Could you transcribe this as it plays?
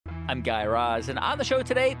I'm Guy Raz, and on the show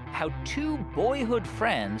today, how two boyhood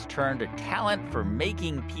friends turned a talent for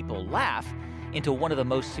making people laugh into one of the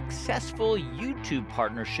most successful YouTube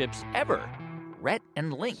partnerships ever. Rhett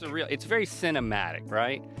and Link. It's very cinematic,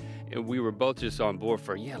 right? We were both just on board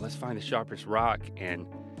for, let's find the sharpest rock and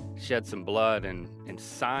shed some blood and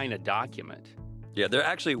sign a document. Yeah, there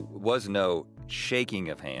actually was no shaking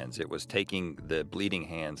of hands. It was taking the bleeding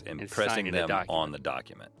hands and pressing them on the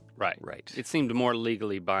document. Right. It seemed more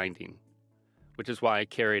legally binding, which is why I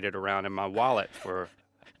carried it around in my wallet for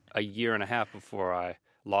a year and a half before I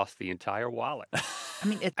lost the entire wallet. I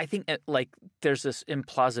mean, I think there's this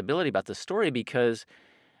implausibility about the story because,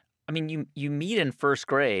 I mean, you meet in first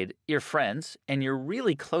grade, you're friends, and you're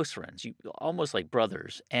really close friends, almost like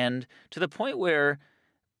brothers, and to the point where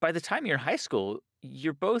by the time you're in high school,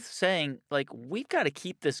 you're both saying, we've got to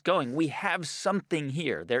keep this going. We have something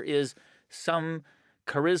here. There is some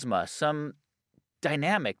charisma, some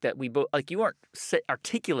dynamic that we both, you weren't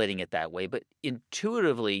articulating it that way, but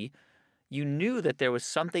intuitively, you knew that there was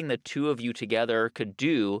something the two of you together could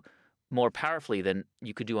do more powerfully than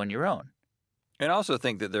you could do on your own. And I also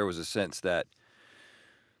think that there was a sense that,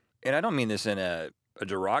 and I don't mean this in a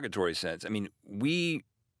derogatory sense, I mean, we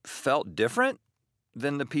felt different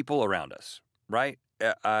than the people around us, right?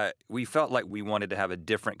 We felt like we wanted to have a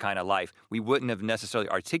different kind of life. We wouldn't have necessarily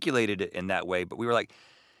articulated it in that way, but we were like,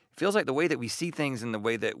 it feels like the way that we see things and the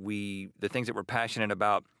way that the things that we're passionate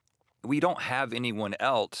about, we don't have anyone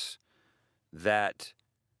else that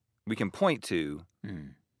we can point to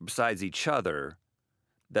besides each other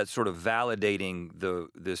that's sort of validating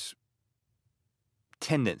this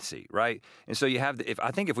tendency, right? And so you have I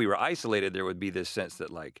think if we were isolated, there would be this sense that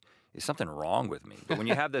is something wrong with me? But when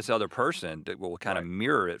you have this other person that will kind of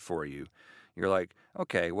mirror it for you, you're like,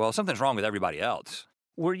 okay, well, something's wrong with everybody else.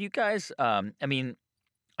 Were you guys,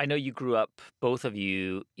 I know you grew up, both of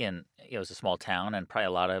you, it was a small town, and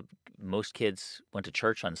probably most kids went to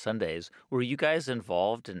church on Sundays. Were you guys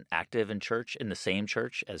involved and active in church, in the same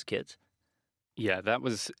church as kids? Yeah, that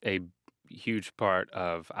was a huge part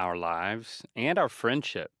of our lives and our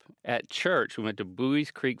friendship. At church, we went to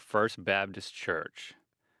Buies Creek First Baptist Church.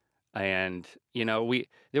 And,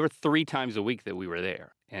 there were 3 times a week that we were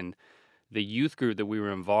there. And the youth group that we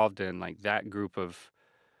were involved in, that group of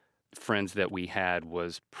friends that we had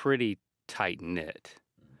was pretty tight-knit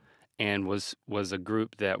and was a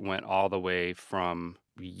group that went all the way from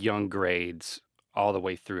young grades all the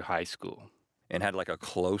way through high school. And had a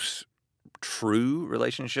close, true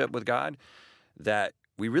relationship with God that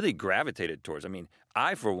we really gravitated towards. I mean,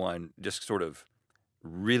 I, for one, just sort of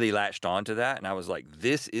really latched onto that, and I was like,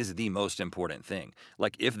 this is the most important thing.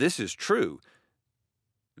 If this is true,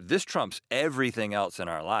 this trumps everything else in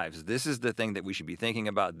our lives. This is the thing that we should be thinking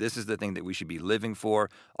about. This is the thing that we should be living for.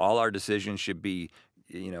 All our decisions should be,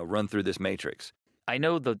 run through this matrix. I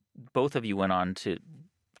know that both of you went on to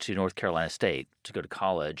North Carolina State to go to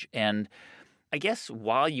college, and I guess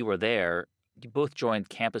while you were there, you both joined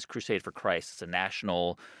Campus Crusade for Christ. It's a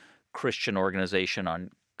national Christian organization on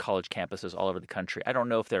college campuses all over the country. I don't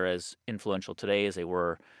know if they're as influential today as they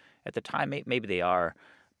were at the time. Maybe they are.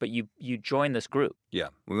 But you joined this group. Yeah.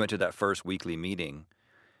 We went to that first weekly meeting,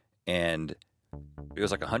 and it was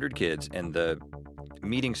 100 kids, and the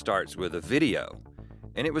meeting starts with a video.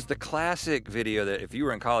 And it was the classic video that if you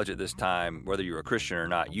were in college at this time, whether you were a Christian or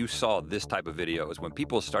not, you saw this type of video. It was when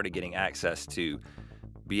people started getting access to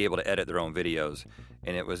be able to edit their own videos.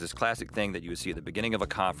 And it was this classic thing that you would see at the beginning of a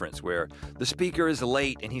conference where the speaker is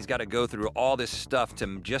late and he's got to go through all this stuff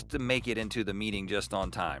just to make it into the meeting just on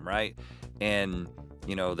time, right? And,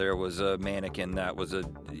 there was a mannequin that was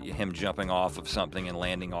him jumping off of something and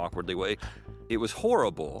landing awkwardly. It was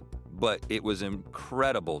horrible, but it was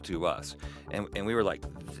incredible to us. And we were like,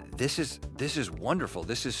 this is wonderful.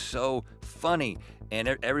 This is so funny. And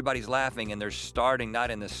everybody's laughing, and they're starting not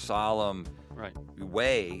in this solemn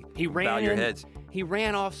way. Bow your heads. He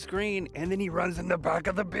ran off screen, and then he runs in the back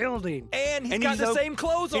of the building. And he's got the same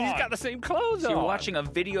clothes on. And he's got the same clothes on. You're watching a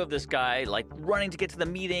video of this guy, running to get to the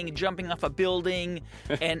meeting, jumping off a building,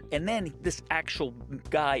 and then this actual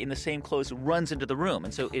guy in the same clothes runs into the room.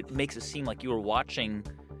 And so it makes it seem like you were watching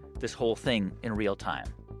this whole thing in real time.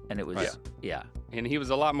 And it was, yeah. And he was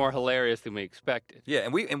a lot more hilarious than we expected. Yeah,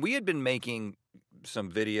 and we had been making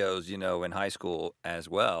some videos, in high school as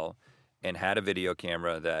well, and had a video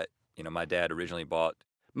camera that, my dad originally bought.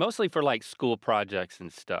 Mostly for school projects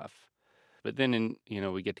and stuff. But then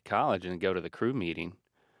we get to college and go to the crew meeting.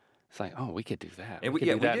 It's like, oh, we could do that. And we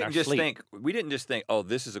didn't just think, oh,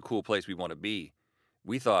 this is a cool place we want to be.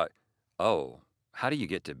 We thought, oh, how do you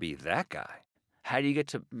get to be that guy? How do you get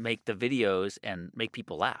to make the videos and make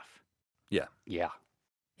people laugh? Yeah. Yeah.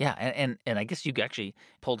 Yeah, and I guess you actually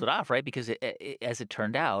pulled it off, right? Because as it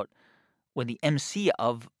turned out, when the MC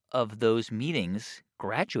of those meetings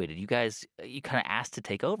graduated, you guys you kind of asked to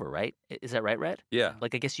take over, right? Is that right, Rhett? Yeah.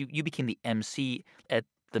 Like I guess you became the MC at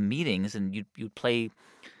the meetings, and you'd play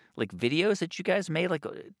like videos that you guys made. Like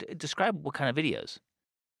describe what kind of videos.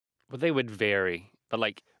 Well, they would vary, but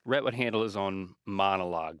like Rhett would handle his own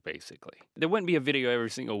monologue, basically. There wouldn't be a video every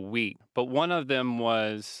single week, but one of them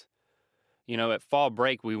was, at fall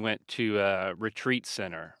break, we went to a retreat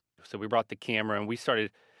center. So we brought the camera and we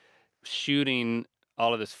started shooting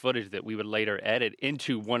all of this footage that we would later edit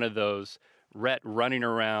into one of those Rhett running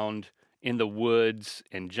around in the woods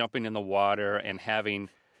and jumping in the water and having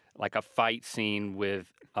like a fight scene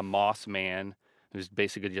with a moss man who's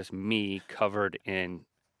basically just me covered in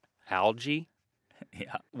algae.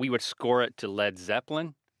 Yeah. We would score it to Led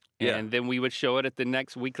Zeppelin, Yeah. and then we would show it at the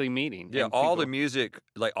next weekly meeting. Yeah, And all people- the music,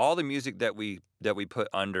 like all the music that we put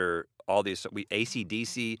under all these,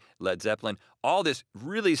 AC/DC, Led Zeppelin, all this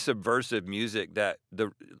really subversive music that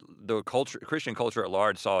the culture, Christian culture at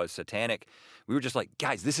large saw as satanic. We were just like,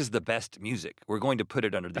 guys, this is the best music. We're going to put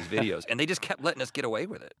it under these videos, and they just kept letting us get away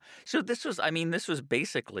with it. So this was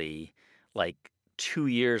basically like 2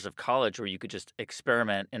 years of college where you could just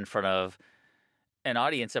experiment in front of an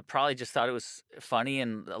audience that probably just thought it was funny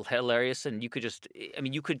and hilarious, and you could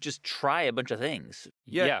just try a bunch of things.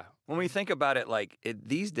 Yeah. When we think about it,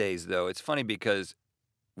 these days, though, it's funny because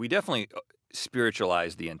we definitely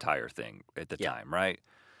spiritualized the entire thing at the time, right?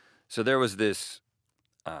 So there was this,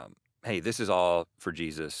 hey, this is all for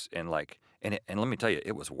Jesus, and let me tell you,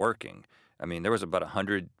 it was working. I mean, there was about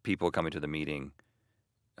 100 people coming to the meeting,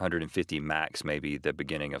 150 max maybe the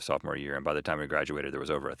beginning of sophomore year, and by the time we graduated, there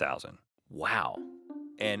was over 1,000. Wow.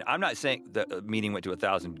 And I'm not saying the meeting went to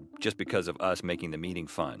 1,000 just because of us making the meeting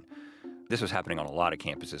fun. This was happening on a lot of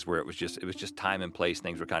campuses where it was just time and place.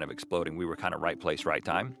 Things were kind of exploding. We were kind of right place, right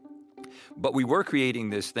time. But we were creating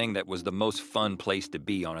this thing that was the most fun place to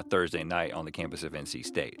be on a Thursday night on the campus of NC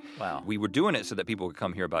State. Wow. We were doing it so that people would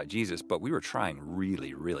come hear about Jesus, but we were trying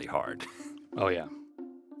really, really hard. Oh, yeah.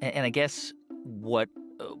 And I guess what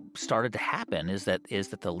started to happen is that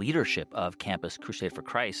the leadership of Campus Crusade for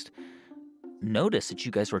Christ noticed that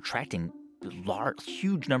you guys were attracting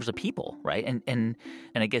huge numbers of people, right? And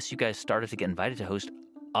I guess you guys started to get invited to host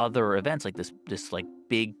other events like this like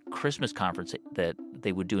big Christmas conference that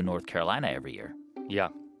they would do in North Carolina every year. Yeah.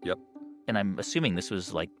 Yep. And I'm assuming this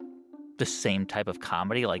was like the same type of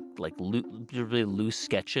comedy, like really loose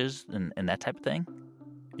sketches and that type of thing.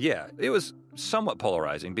 Yeah, it was somewhat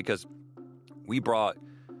polarizing because we brought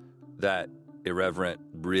that irreverent,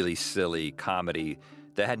 really silly comedy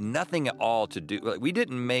that had nothing at all to do. Like, we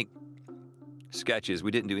didn't make sketches.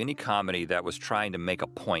 We didn't do any comedy that was trying to make a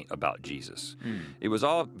point about Jesus. It was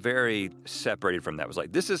all very separated from that. It was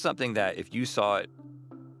like, this is something that if you saw it,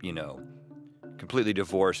 completely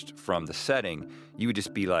divorced from the setting, you would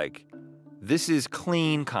just be like, this is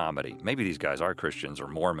clean comedy. Maybe these guys are Christians or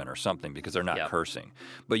Mormon or something because they're not cursing.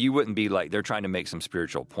 But you wouldn't be like, they're trying to make some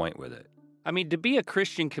spiritual point with it. I mean, to be a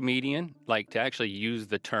Christian comedian, like to actually use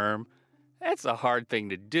the term, that's a hard thing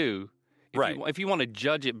to do. If you want to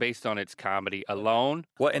judge it based on its comedy alone.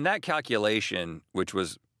 Well, and that calculation, which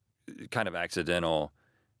was kind of accidental,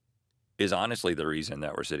 is honestly the reason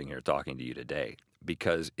that we're sitting here talking to you today,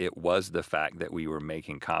 because it was the fact that we were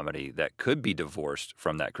making comedy that could be divorced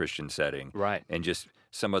from that Christian setting. Right. And just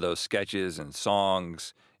some of those sketches and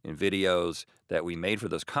songs and videos that we made for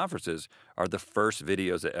those conferences are the first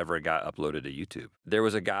videos that ever got uploaded to YouTube. There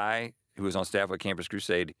was a guy who was on staff with Campus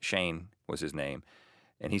Crusade, Shane was his name,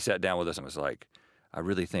 and he sat down with us and was like, I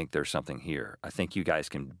really think there's something here. I think you guys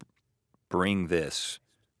can bring this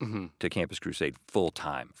to Campus Crusade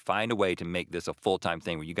full-time. Find a way to make this a full-time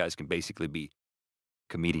thing where you guys can basically be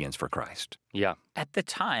comedians for Christ. Yeah. At the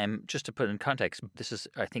time, just to put it in context, this is,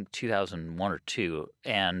 I think, 2001 or 2,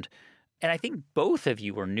 and I think both of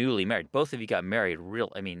you were newly married. Both of you got married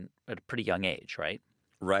at a pretty young age, right?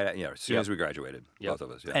 Right, as soon as we graduated, both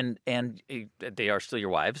of us. Yeah. And they are still your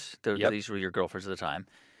wives. These were your girlfriends at the time.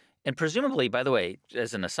 And presumably, by the way,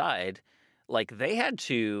 as an aside, like they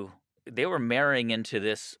were marrying into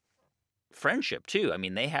this friendship too. I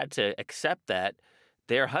mean, they had to accept that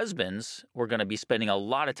their husbands were going to be spending a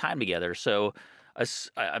lot of time together. So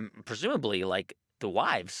presumably, like, the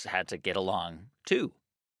wives had to get along too.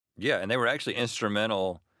 Yeah, and they were actually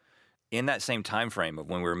instrumental in that same time frame of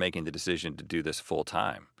when we were making the decision to do this full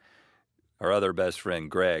time. Our other best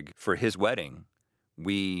friend, Greg, for his wedding,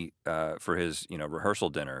 we for his rehearsal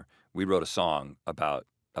dinner, we wrote a song about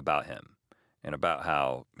him, and about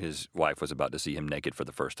how his wife was about to see him naked for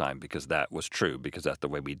the first time because that was true, because that's the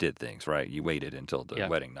way we did things, right? You waited until the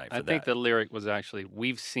wedding night for that. I think the lyric was actually,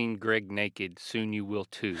 "We've seen Greg naked, soon you will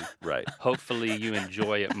too." Right. Hopefully you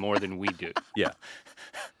enjoy it more than we do. Yeah.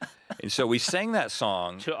 And so we sang that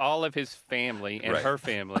song. To all of his family and her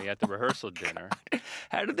family at the rehearsal dinner.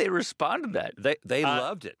 How did they respond to that? They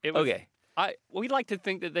loved it. Okay. We like to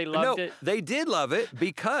think that they loved it. They did love it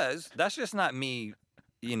because that's just not me,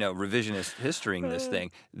 revisionist historying this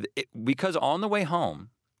thing. Because on the way home,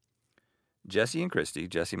 Jesse,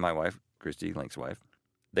 my wife, Christy, Link's wife,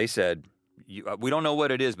 they said, we don't know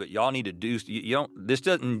what it is, but y'all need to do, this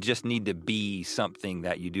doesn't just need to be something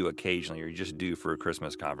that you do occasionally or you just do for a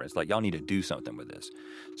Christmas conference. Like, y'all need to do something with this.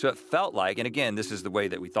 So it felt like, and again, this is the way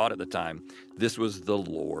that we thought at the time, this was the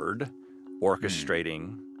Lord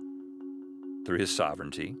orchestrating through his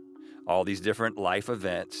sovereignty all these different life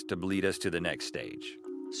events to lead us to the next stage.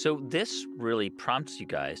 So this really prompts you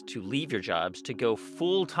guys to leave your jobs to go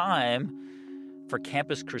full-time for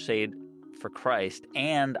Campus Crusade for Christ,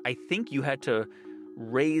 and I think you had to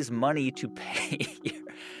raise money to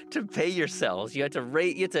pay yourselves. You had to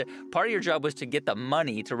part of your job was to get the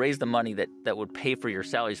money, to raise the money that would pay for your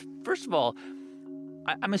salaries. First of all,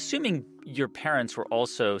 I'm assuming your parents were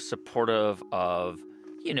also supportive of,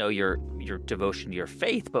 your devotion to your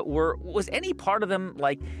faith, but was any part of them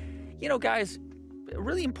like, guys,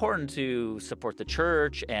 really important to support the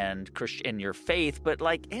church and your faith, but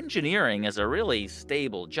like engineering is a really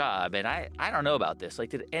stable job, and I don't know about this.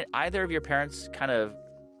 Like, did either of your parents kind of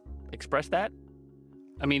express that?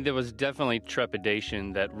 I mean, there was definitely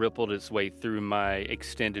trepidation that rippled its way through my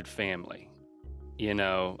extended family,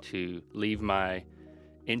 to leave my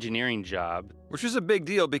engineering job. Which was a big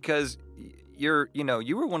deal because you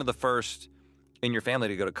were one of the first in your family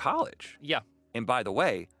to go to college. Yeah. And by the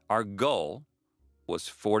way, our goal was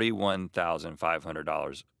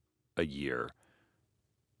 $41,500 a year,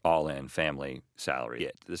 all in family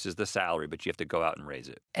salary. This is the salary, but you have to go out and raise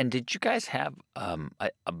it. And did you guys have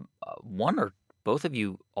one or both of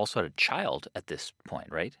you also had a child at this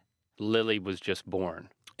point, right? Lily was just born.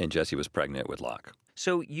 And Jessie was pregnant with Locke.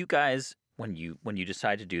 So you guys, when you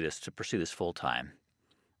decide to do this, to pursue this full time,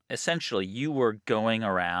 essentially you were going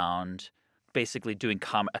around basically doing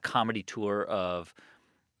a comedy tour of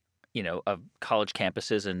college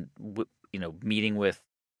campuses and, meeting with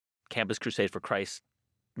Campus Crusade for Christ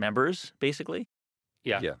members, basically?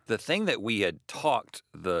 Yeah. The thing that we had talked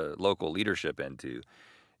the local leadership into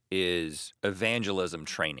is evangelism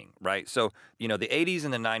training, right? So, the 80s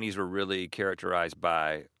and the 90s were really characterized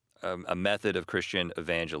by a method of Christian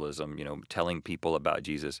evangelism, telling people about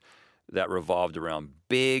Jesus that revolved around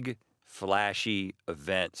big, flashy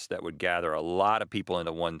events that would gather a lot of people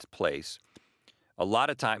into one place, a lot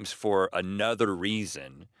of times for another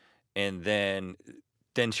reason, and then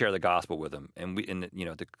share the gospel with them. And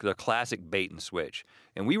the classic bait and switch.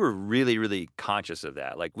 And we were really, really conscious of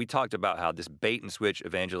that. Like, we talked about how this bait and switch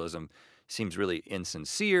evangelism seems really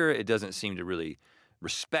insincere. It doesn't seem to really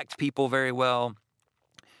respect people very well.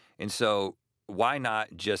 And so why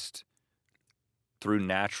not just through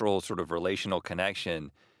natural sort of relational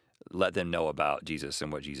connection, let them know about Jesus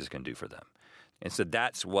and what Jesus can do for them? And so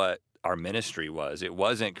that's what our ministry was. It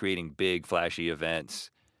wasn't creating big, flashy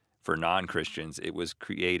events for non-Christians. It was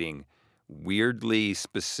creating weirdly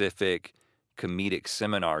specific comedic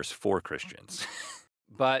seminars for Christians.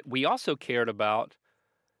 But we also cared about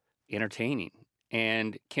entertaining.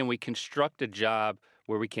 And can we construct a job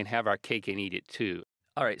where we can have our cake and eat it too?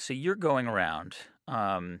 All right, so you're going around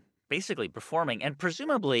basically performing and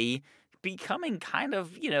presumably becoming kind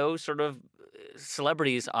of, sort of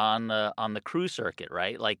celebrities on the cruise circuit,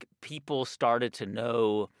 right? Like, people started to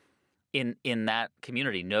know in that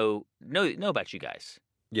community know about you guys.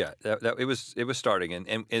 Yeah, it was starting,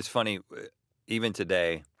 and it's funny. Even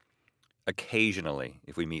today, occasionally,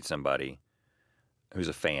 if we meet somebody who's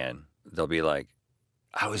a fan, they'll be like,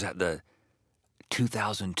 "I was at the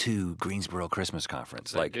 2002 Greensboro Christmas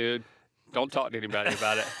Conference." Like, dude, don't talk to anybody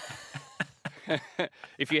about it.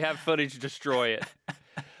 If you have footage, destroy it.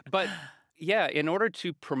 But yeah, in order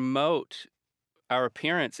to promote our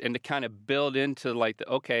appearance and to kind of build into like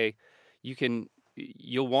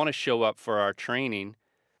you'll want to show up for our training,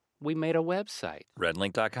 we made a website.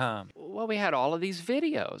 Redlink.com. Well, we had all of these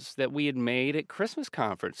videos that we had made at Christmas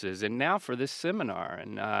conferences and now for this seminar.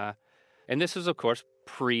 And this was, of course,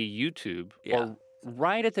 pre-YouTube, or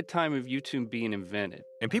right at the time of YouTube being invented.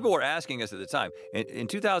 And people were asking us at the time. In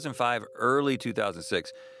 2005, early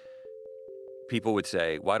 2006, people would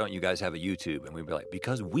say, "Why don't you guys have a YouTube?" And we'd be like,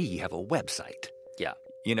 "Because we have a website." Yeah.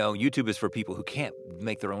 YouTube is for people who can't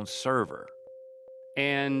make their own server.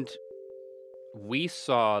 And we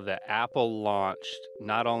saw that Apple launched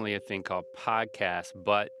not only a thing called podcast,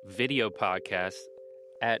 but video podcasts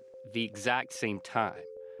at the exact same time.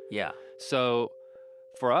 Yeah. So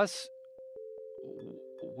for us,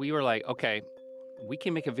 we were like, okay, we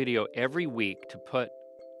can make a video every week to put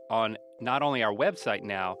on not only our website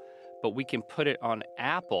now, but we can put it on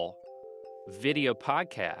Apple video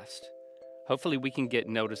podcast. Hopefully we can get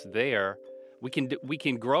noticed there. We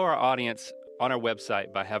can grow our audience on our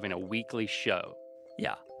website by having a weekly show.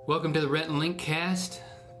 Yeah. Welcome to the Rhett and Link cast.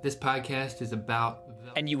 This podcast is about...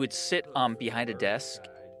 And you would sit behind a desk,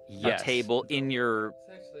 Yes. a table in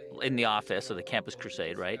the office of the Campus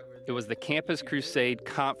Crusade, right? It was the Campus Crusade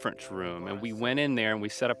conference room, and we went in there and we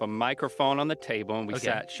set up a microphone on the table and we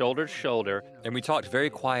sat shoulder to shoulder. And we talked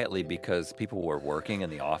very quietly because people were working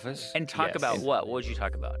in the office. And talk Yes. about what? What would you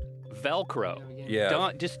talk about? Velcro.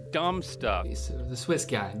 Yeah. Just dumb stuff. The Swiss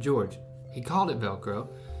guy, George, he called it Velcro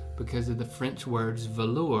because of the French words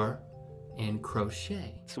velour and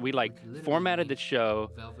crochet. So we formatted the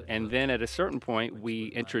show, and then at a certain point we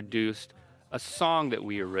introduced a song that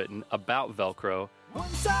we had written about Velcro. One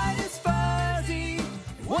side is fuzzy,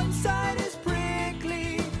 one side is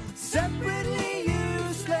prickly, separately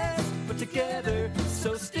useless, but together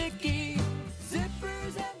so sticky.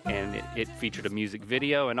 Zippers And it featured a music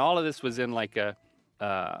video, and all of this was in like a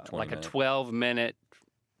 12-minute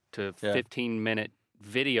to 15-minute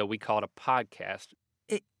video. We called a podcast.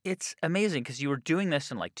 It's amazing because you were doing this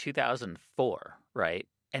in 2004, right?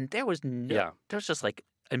 And there was there was just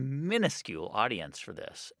a minuscule audience for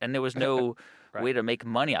this, and there was no Right. way to make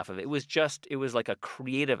money off of it. It was like a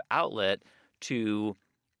creative outlet to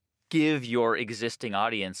give your existing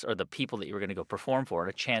audience or the people that you were going to go perform for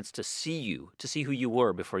a chance to see who you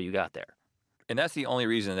were before you got there. And that's the only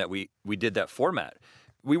reason that we did that format.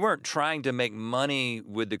 We weren't trying to make money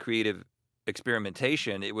with the creative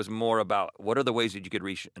experimentation. It was more about what are the ways that you could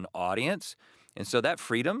reach an audience. And so that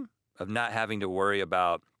freedom of not having to worry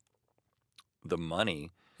about the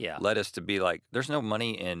money led us to be like, there's no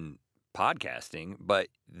money in podcasting, but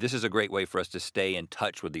this is a great way for us to stay in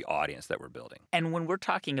touch with the audience that we're building. And when we're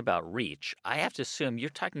talking about reach, I have to assume you're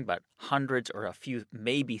talking about hundreds or a few,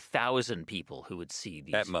 maybe 1,000 people who would see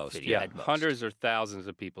these At most, videos. Yeah, At most. hundreds or thousands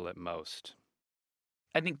of people at most.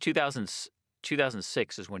 I think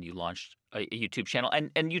 2006 is when you launched a YouTube channel.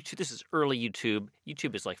 And YouTube, this is early YouTube.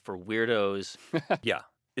 YouTube is for weirdos. Yeah.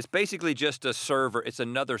 It's basically just a server. It's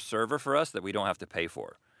another server for us that we don't have to pay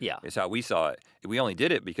for. Yeah. It's how we saw it. We only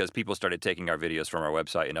did it because people started taking our videos from our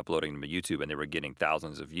website and uploading them to YouTube, and they were getting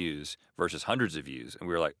thousands of views versus hundreds of views. And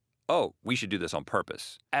we were like, oh, we should do this on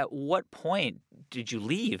purpose. At what point did you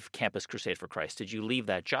leave Campus Crusade for Christ? Did you leave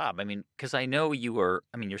that job? I mean, because I know you're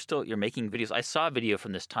making videos. I saw a video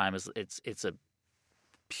from this time. It's a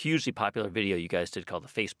hugely popular video you guys did called the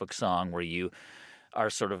Facebook Song, where you are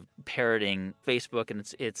sort of parroting Facebook, and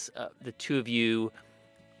it's the two of you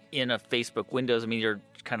in a Facebook Windows. I mean, you're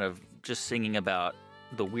kind of just singing about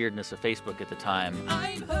the weirdness of Facebook at the time.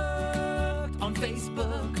 I'm hooked on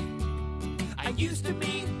Facebook. I used to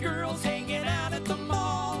meet girls hanging out at the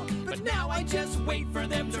mall, but now I just wait for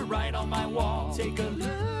them to write on my wall. Take a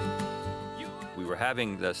look. We were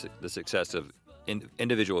having the success of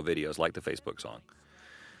individual videos like the Facebook Song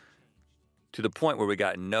to the point where we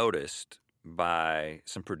got noticed by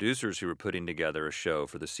some producers who were putting together a show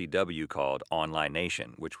for the CW called Online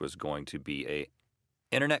Nation, which was going to be a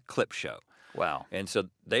internet clip show. Wow. And so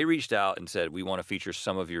they reached out and said, we want to feature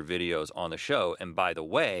some of your videos on the show. And by the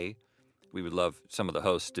way, we would love some of the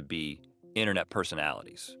hosts to be internet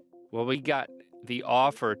personalities. Well, we got the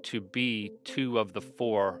offer to be 2 of the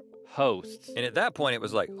 4 hosts. And at that point, it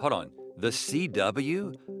was like, hold on, the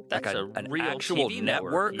CW, That's an real actual TV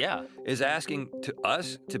network, Yeah. is asking to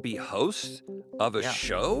us to be hosts of a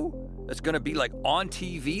show that's going to be on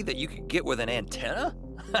TV that you could get with an antenna?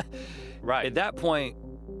 Right. At that point,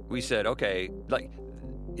 we said, okay,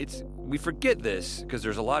 we forget this because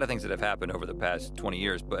there's a lot of things that have happened over the past 20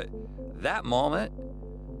 years, but that moment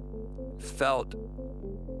felt,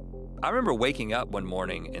 I remember waking up one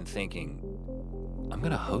morning and thinking, I'm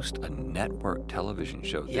going to host a network television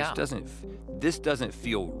show. Yeah. This doesn't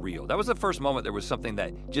feel real. That was the first moment there was something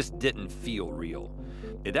that just didn't feel real.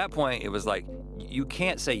 At that point, it was like, you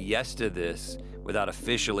can't say yes to this without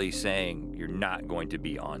officially saying you're not going to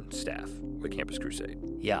be on staff with Campus Crusade.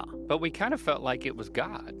 Yeah. But we kind of felt like it was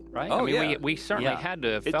God, right? Oh, I mean, yeah. we certainly had to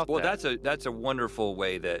have felt Well, that. that's a wonderful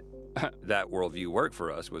way that that worldview worked for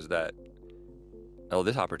us, was that, oh,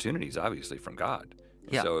 this opportunity is obviously from God.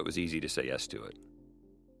 Yeah. So it was easy to say yes to it.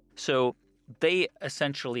 So they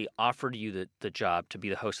essentially offered you the job to be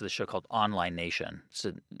the host of the show called Online Nation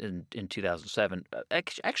in 2007.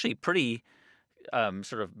 Actually, pretty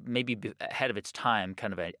sort of maybe ahead of its time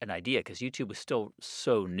kind of an idea because YouTube was still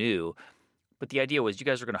so new. But the idea was you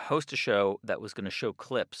guys were going to host a show that was going to show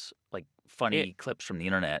clips, like funny clips from the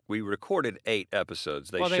internet. We recorded 8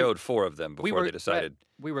 episodes. They Well, showed 4 of them before they decided.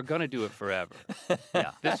 We were going to do it forever.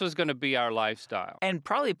 Yeah. This was going to be our lifestyle. And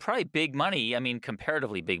probably big money. I mean,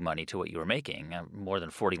 comparatively big money to what you were making, more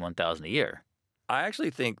than $41,000 a year. I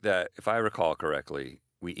actually think that, if I recall correctly,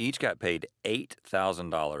 we each got paid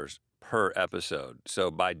 $8,000 per episode.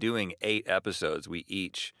 So by doing 8 episodes, we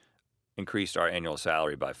each increased our annual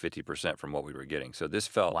salary by 50% from what we were getting. So this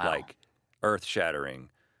felt like earth-shattering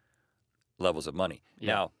levels of money.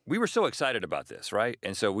 Yeah. Now, we were so excited about this, right?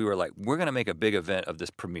 And so we were like, we're going to make a big event of this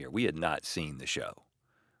premiere. We had not seen the show.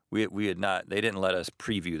 We had not, they didn't let us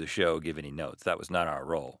preview the show, give any notes. That was not our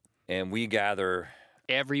role. And we gather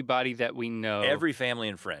Everybody that we know every family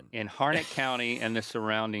and friend in Harnett County and the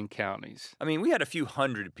surrounding counties. I mean, we had a few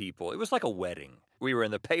hundred people. It was like a wedding. We were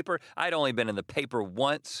in the paper. I'd only been in the paper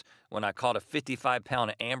once when I caught a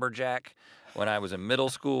 55-pound amberjack when I was in middle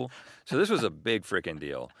school. So this was a big freaking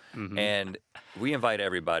deal. Mm-hmm. And we invite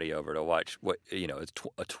everybody over to watch what, it's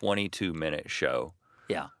a 22-minute show.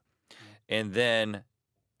 Yeah. And then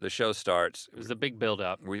the show starts. It was a big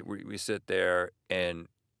build-up. We sit there, and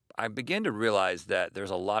I begin to realize that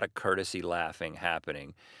there's a lot of courtesy laughing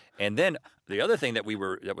happening. And then the other thing that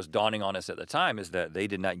was dawning on us at the time is that they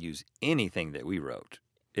did not use anything that we wrote.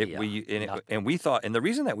 And we thought, and the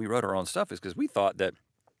reason that we wrote our own stuff is because we thought that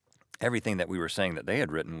everything that we were saying that they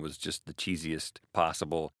had written was just the cheesiest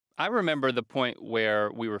possible. I remember the point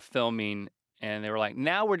where we were filming and they were like,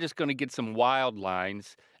 now we're just going to get some wild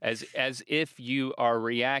lines as if you are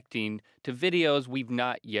reacting to videos we've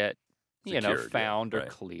not yet found or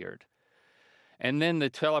cleared. And then the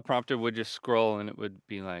teleprompter would just scroll and it would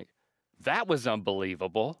be like, that was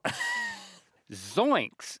unbelievable.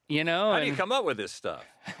 Zoinks, How do you come up with this stuff?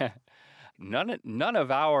 None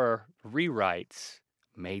of our rewrites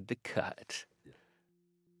made the cut.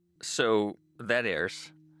 So that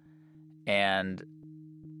airs. And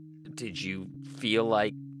did you feel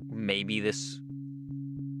like maybe this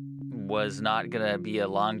was not going to be a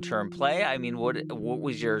long-term play? I mean, what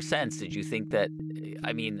was your sense? Did you think that,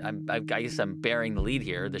 I guess I'm bearing the lead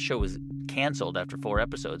here. The show was canceled after 4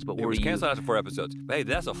 episodes, but it was canceled after 4 episodes. But hey,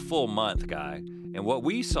 that's a full month, guy. And what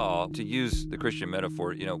we saw, to use the Christian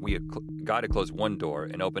metaphor, God had closed one door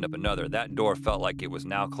and opened up another. That door felt like it was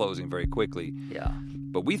now closing very quickly. Yeah.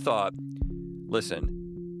 But we thought,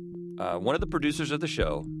 listen, one of the producers of the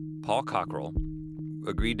show, Paul Cockrell,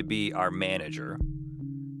 agreed to be our manager.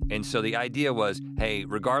 And so the idea was, hey,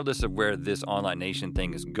 regardless of where this Online Nation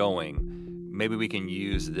thing is going, maybe we can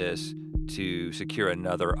use this to secure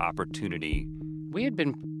another opportunity. We had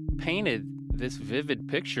been painted this vivid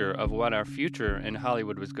picture of what our future in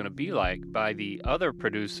Hollywood was going to be like by the other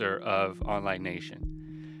producer of Online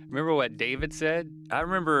Nation. Remember what David said? I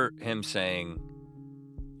remember him saying,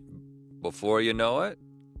 before you know it,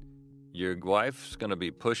 your wife's going to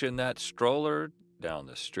be pushing that stroller down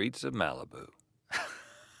the streets of Malibu.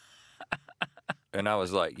 And I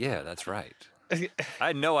was like, yeah, that's right. I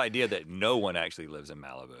had no idea that no one actually lives in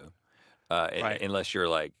Malibu, Right. unless you're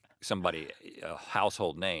like somebody, a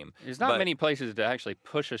household name. There's not many places to actually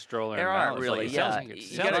push a stroller. There in aren't Malibu. really. It Yeah, sounds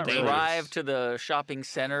like you got to drive to the shopping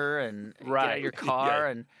center and get out of your car,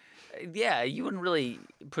 and you wouldn't really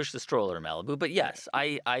push the stroller in Malibu. But yes,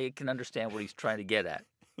 I can understand what he's trying to get at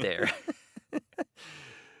there.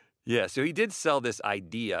 Yeah, so he did sell this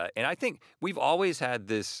idea, and I think we've always had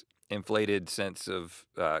this inflated sense of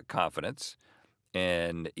confidence.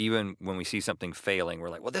 And even when we see something failing, we're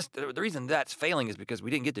like, well, the reason that's failing is because we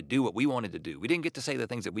didn't get to do what we wanted to do. We didn't get to say the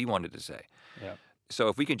things that we wanted to say. Yeah. So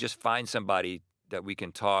if we can just find somebody that we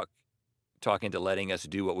can talk into letting us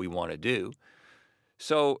do what we want to do.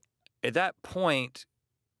 So at that point,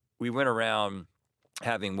 we went around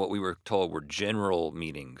having what we were told were general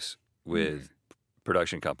meetings with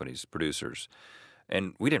production companies, producers.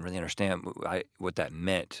 And we didn't really understand what that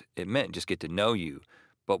meant. It meant just get to know you.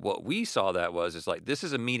 But what we saw is like, this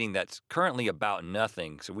is a meeting that's currently about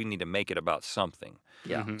nothing, so we need to make it about something.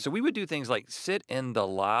 Yeah. Mm-hmm. So we would do things like sit in the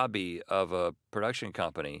lobby of a production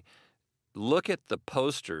company, look at the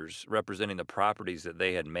posters representing the properties that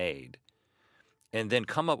they had made, and then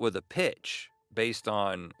come up with a pitch based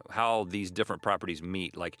on how these different properties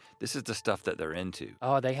meet. Like, this is the stuff that they're into.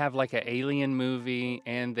 Oh, they have like an alien movie,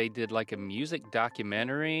 and they did like a music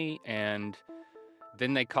documentary, and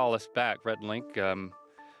then they call us back, Rhett and Link,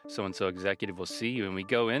 so-and-so executive will see you, and we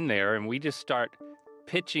go in there, and we just start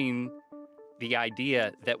pitching the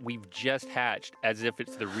idea that we've just hatched as if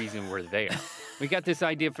it's the reason we're there. We got this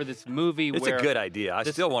idea for this movie It's where a good idea. I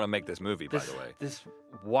still want to make this movie, by this, the way. this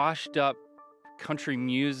washed up country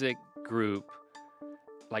music group,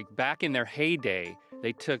 like back in their heyday,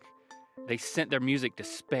 they sent their music to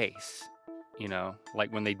space, you know,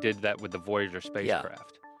 like when they did that with the Voyager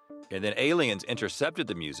spacecraft. And then aliens intercepted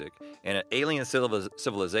the music, and an alien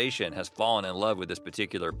civilization has fallen in love with this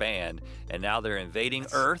particular band, and now they're invading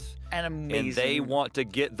Earth, An amazing. and they want to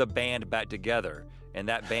get the band back together. And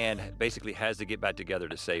that band basically has to get back together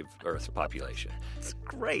to save Earth's population. It's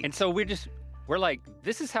great. And so we're like,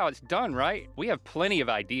 this is how it's done, right? We have plenty of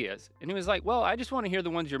ideas. And he was like, well, I just want to hear the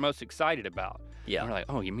ones you're most excited about. Yeah. And we're like,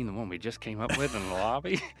 oh, you mean the one we just came up with in the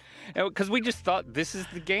lobby? Because we just thought this is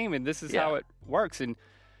the game and this is how it works. And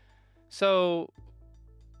so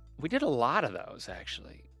we did a lot of those,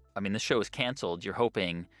 actually. I mean, the show is canceled. You're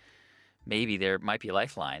hoping maybe there might be a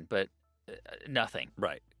lifeline, but nothing.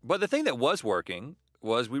 Right. But the thing that was working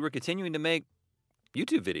was we were continuing to make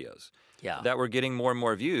YouTube videos that were getting more and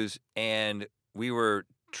more views, and we were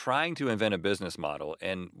trying to invent a business model.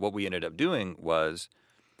 And what we ended up doing was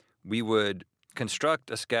we would construct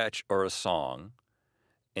a sketch or a song,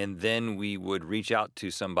 and then we would reach out to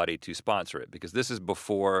somebody to sponsor it, because this is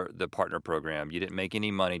before the partner program. You didn't make any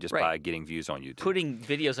money just by getting views on YouTube. Putting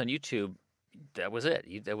videos on YouTube, that was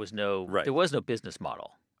it. There was no business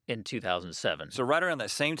model in 2007. So right around that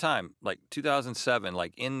same time, like 2007,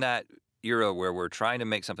 like in that era where we're trying to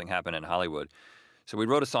make something happen in Hollywood, so we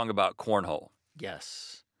wrote a song about cornhole.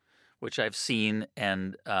 Yes, which I've seen,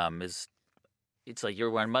 and it's like you're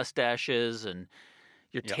wearing mustaches and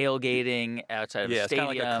you're tailgating outside of a stadium. It's kind of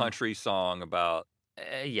like a country song about...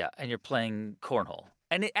 and you're playing cornhole.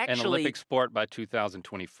 And it actually... An Olympic sport by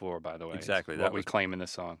 2024, by the way. Exactly. That we claim in the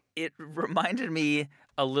song. It reminded me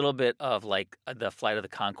a little bit of like the Flight of the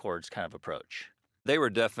Conchords kind of approach. They were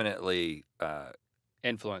definitely...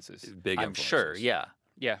 influences. Big influences. I'm sure, yeah.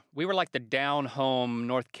 Yeah, we were like the down-home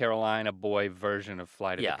North Carolina boy version of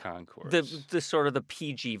Flight of the Conchords. The sort of the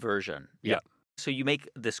PG version. Yeah. So you make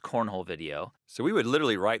this cornhole video. So we would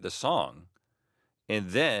literally write the song, and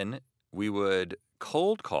then we would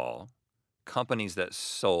cold call companies that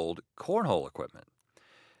sold cornhole equipment.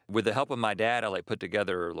 With the help of my dad, I put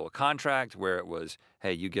together a little contract where it was,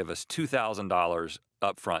 hey, you give us $2,000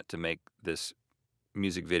 up front to make this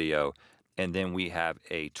music video, and then we have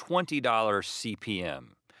a $20 CPM.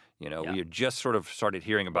 You know, we had just sort of started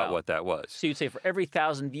hearing about what that was. So you'd say for every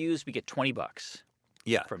 1,000 views, we get $20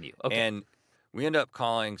 from you. Okay. And we end up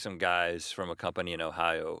calling some guys from a company in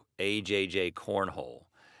Ohio, AJJ Cornhole.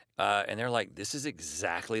 And they're like, this is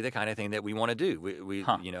exactly the kind of thing that we want to do.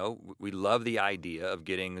 We love the idea of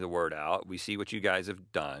getting the word out. We see what you guys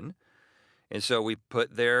have done. And so we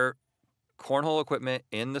put their cornhole equipment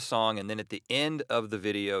in the song, and then at the end of the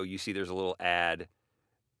video, you see there's a little ad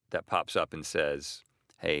that pops up and says,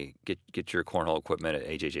 hey, get your cornhole equipment at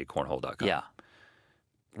ajjcornhole.com. Yeah.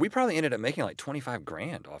 We probably ended up making like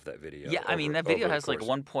 $25,000 off that video. Yeah, I mean, that video has like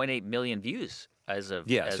 1.8 million views as of...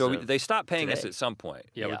 They stopped paying us today. at some point.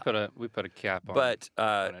 Yeah, we put a cap on but, it.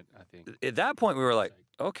 I think. At that point, we were like,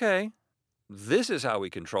 okay, this is how we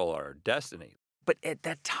control our destiny. But at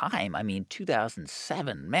that time, I mean,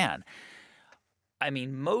 2007, man, I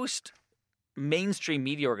mean, most mainstream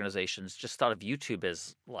media organizations just thought of YouTube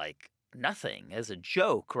as like nothing, as a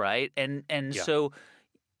joke, right? And so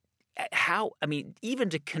how, I mean, even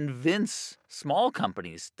to convince small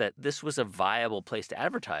companies that this was a viable place to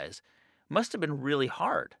advertise must have been really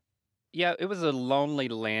hard. Yeah, it was a lonely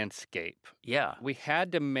landscape. Yeah. We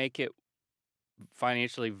had to make it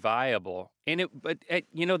financially viable. But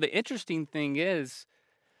the interesting thing is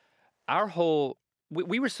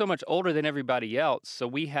we were so much older than everybody else, so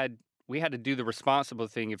we had to do the responsible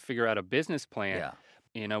thing and figure out a business plan. Yeah.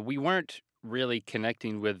 You know, we weren't really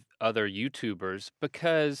connecting with other YouTubers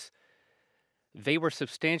because they were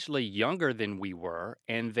substantially younger than we were,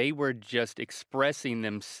 and they were just expressing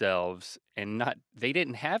themselves and they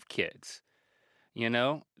didn't have kids. You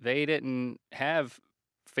know, they didn't have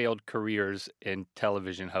failed careers in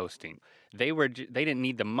television hosting. They didn't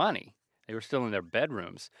need the money. They were still in their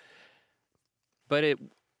bedrooms. But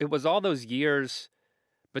it was all those years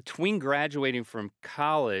between graduating from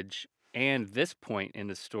college and this point in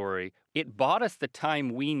the story. It bought us the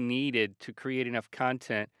time we needed to create enough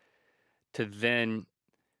content to then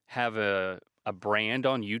have a brand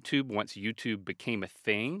on YouTube once YouTube became a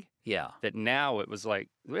thing. Yeah. That now it was like,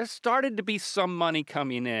 there started to be some money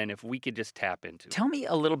coming in if we could just tap into it. Tell me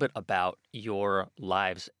a little bit about your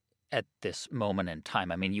lives at this moment in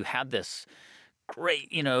time. I mean, you had this great,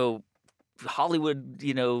 Hollywood,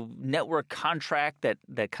 network contract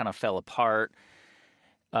that kind of fell apart.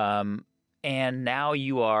 And now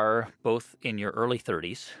you are both in your early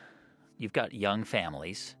 30s. You've got young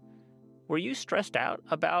families. Were you stressed out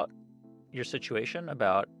about your situation,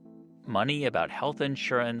 about money, about health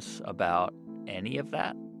insurance, about any of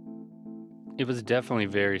that? It was definitely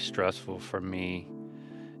very stressful for me,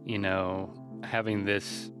 having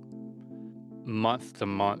this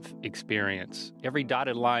month-to-month experience. Every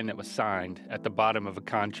dotted line that was signed at the bottom of a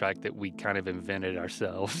contract that we kind of invented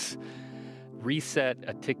ourselves reset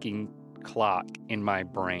a ticking clock in my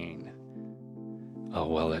brain. Oh,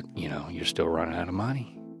 well, you're still running out of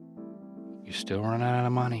money. You're still running out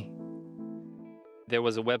of money. There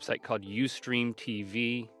was a website called Ustream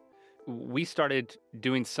TV. We started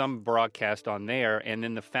doing some broadcast on there, and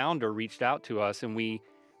then the founder reached out to us, and we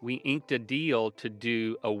inked a deal to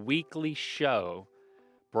do a weekly show,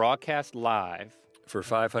 broadcast live. For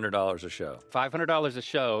 $500 a show. $500 a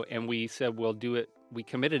show, and we said we'll do it. We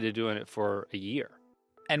committed to doing it for a year.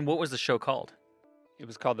 And what was the show called? It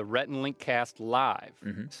was called the Rhett and Link Cast Live,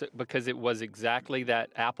 because it was exactly that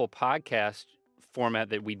Apple podcast format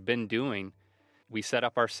that we'd been doing. We set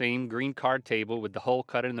up our same green card table with the hole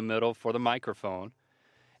cut in the middle for the microphone,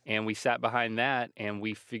 and we sat behind that, and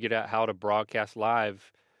we figured out how to broadcast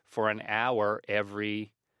live for an hour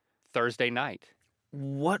every Thursday night.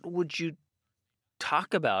 What would you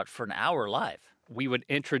talk about for an hour live? We would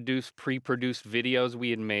introduce pre-produced videos we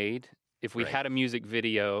had made. If we had a music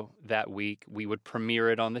video that week, we would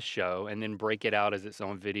premiere it on the show and then break it out as its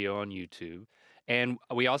own video on YouTube. And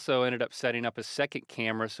we also ended up setting up a second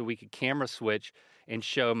camera so we could camera switch and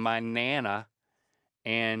show my Nana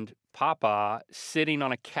and Papa sitting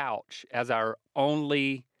on a couch as our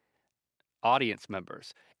only audience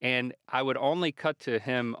members. And I would only cut to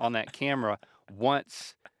him on that camera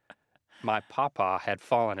once my Papa had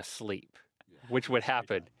fallen asleep, which would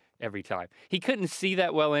happen every time. He couldn't see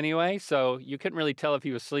that well anyway, so you couldn't really tell if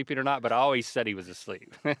he was sleeping or not, but I always said he was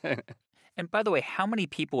asleep. And by the way, how many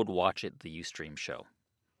people would watch the Ustream show?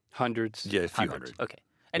 Hundreds. Yeah, a few hundred. Okay.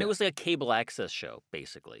 And it was like a cable access show,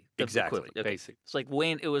 basically. Exactly. Okay. Basic. It's like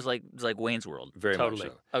Wayne. It was like Wayne's World. Very Totally.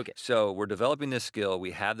 much so. Okay. So we're developing this skill.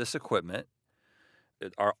 We have this equipment.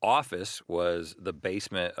 Our office was the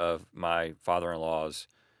basement of my father-in-law's.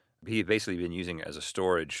 He had basically been using it as a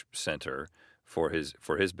storage center for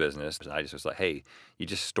his business. And I just was like, hey, you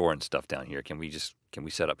just storing stuff down here. Can we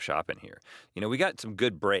set up shop in here? We got some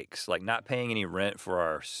good breaks, like not paying any rent for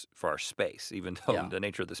our space, even though the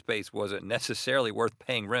nature of the space wasn't necessarily worth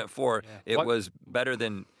paying rent for. Yeah. It was better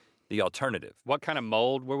than the alternative. What kind of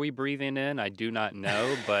mold were we breathing in? I do not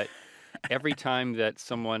know, but every time that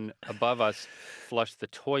someone above us flushed the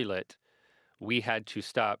toilet, we had to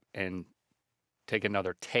stop and take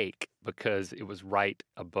another take because it was right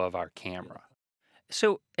above our camera.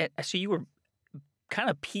 So you were kind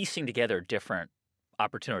of piecing together different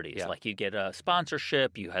opportunities. Yeah. Like you get a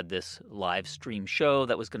sponsorship, you had this live stream show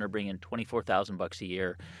that was going to bring in $24,000 a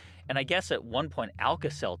year. And I guess at one point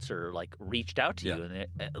Alka-Seltzer reached out to you,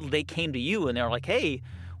 and they came to you and they were like, hey,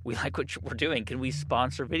 we like what we're doing. Can we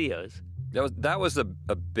sponsor videos? That was a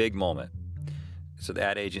big moment. So the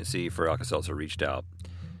ad agency for Alka-Seltzer reached out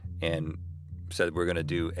and said we're going to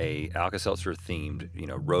do a Alka-Seltzer themed,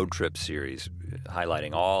 road trip series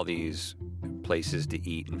highlighting all these places to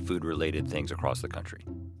eat and food related things across the country.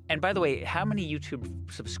 And by the way, how many YouTube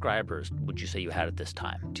subscribers would you say you had at this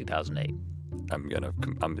time, 2008?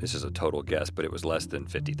 This is a total guess, but it was less than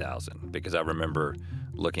 50,000 because I remember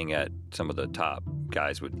looking at some of the top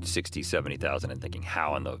guys with 60, 70,000 and thinking,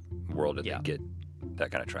 how in the world did they get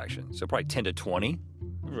that kind of traction? So probably 10 to 20.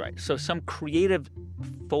 Right. So some creative,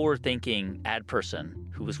 forward-thinking ad person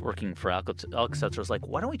who was working for Alka-Seltzer was like,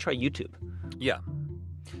 why don't we try YouTube? Yeah.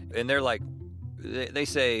 And they're like, they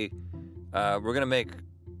say, we're going to make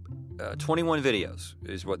 21 videos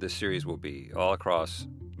is what this series will be all across,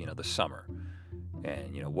 the summer.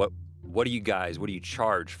 And, what do you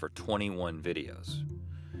charge for 21 videos?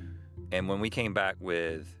 And when we came back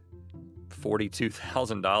with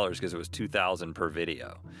 $42,000 because it was $2,000 per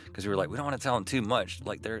video, because we were like, we don't want to tell them too much.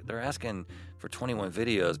 Like they're asking for 21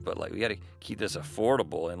 videos, but we got to keep this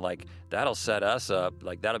affordable, and that'll set us up.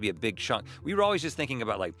 That'll be a big chunk. We were always just thinking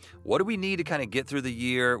about what do we need to kind of get through the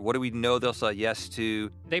year? What do we know they'll say yes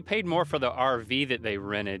to? They paid more for the RV that they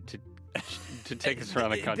rented to take us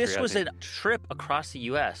around the country. This was a trip across the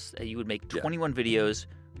U.S. You would make 21 videos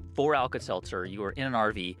for Alka-Seltzer. You were in an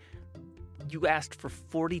RV. You asked for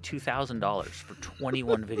 $42,000 for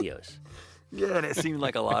 21 videos. Yeah, and it seemed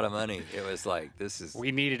like a lot of money. It was like, this is...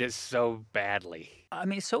 We needed it so badly. I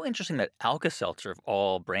mean, it's so interesting that Alka-Seltzer of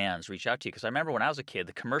all brands reach out to you because I remember when I was a kid,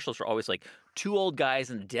 the commercials were always like two old guys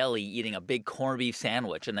in a deli eating a big corned beef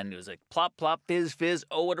sandwich, and then it was like plop, plop, fizz, fizz,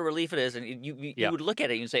 oh, what a relief it is. And you would look at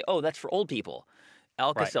it and you'd say, oh, that's for old people.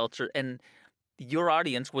 Alka-Seltzer, and your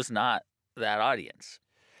audience was not that audience.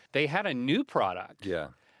 They had a new product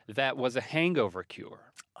that was a hangover cure.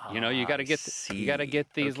 You got to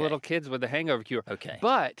get these little kids with a hangover cure. Okay.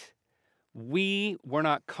 But we were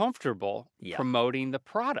not comfortable promoting the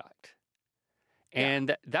product.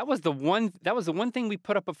 And that was the one thing we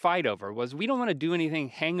put up a fight over was we don't want to do anything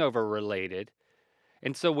hangover related.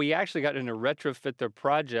 And so we actually got in a retrofit their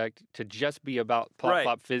project to just be about plop,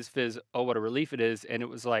 plop, fizz, fizz, oh, what a relief it is. And it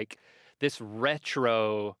was like this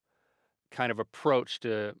retro kind of approach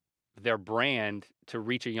to their brand to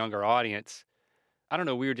reach a younger audience. I don't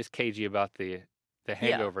know, we were just cagey about the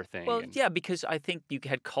hangover thing. Well, because I think you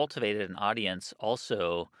had cultivated an audience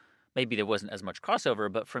also. Maybe there wasn't as much crossover,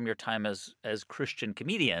 but from your time as Christian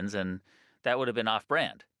comedians, and that would have been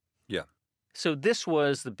off-brand. Yeah. So this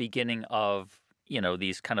was the beginning of,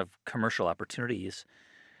 these kind of commercial opportunities.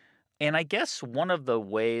 And I guess one of the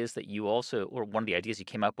ways that you also, or one of the ideas you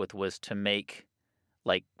came up with was to make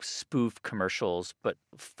like spoof commercials, but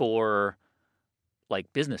for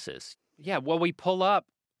like businesses. Yeah, well, we pull up.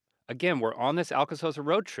 Again, we're on this Alka-Seltzer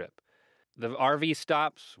road trip. The RV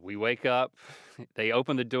stops. We wake up. They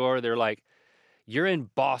open the door. They're like, you're in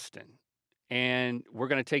Boston, and we're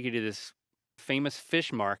going to take you to this famous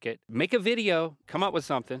fish market. Make a video. Come up with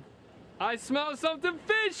something. I smell something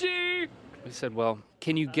fishy. We said, well,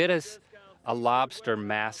 can you get us a lobster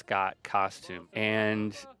mascot costume?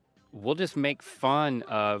 And we'll just make fun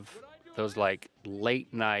of those like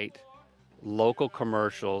late night local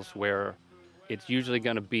commercials where it's usually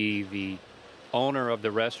going to be the owner of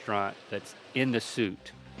the restaurant that's in the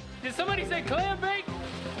suit. Did somebody say clam bake?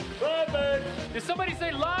 Clam bake. Did somebody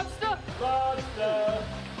say lobster? Lobster.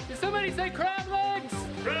 Did somebody say crab legs?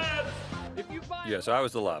 Crabs. So I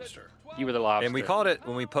was the lobster. You were the lobster. And we called it,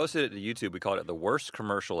 when we posted it to YouTube, we called it the worst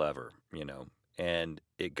commercial ever, and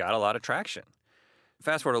it got a lot of traction.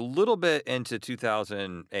 Fast forward a little bit into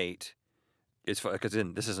 2008. It's because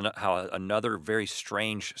this is how another very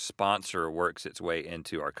strange sponsor works its way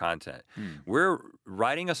into our content. We're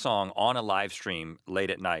writing a song on a live stream late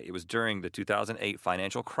at night. It was during the 2008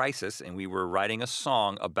 financial crisis, and we were writing a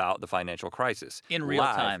song about the financial crisis. In real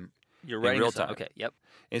time. You're writing in real a song. time. Okay, yep.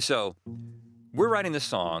 And so we're writing this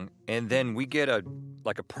song, and then we get a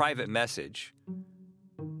private message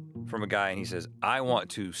from a guy, and he says, I want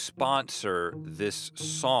to sponsor this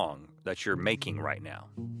song that you're making right now.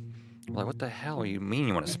 I'm like, what the hell do you mean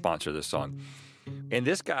you want to sponsor this song? And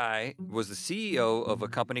this guy was the CEO of a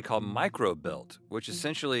company called Microbuilt, which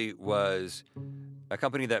essentially was a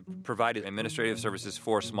company that provided administrative services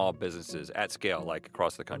for small businesses at scale, like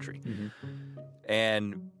across the country. Mm-hmm.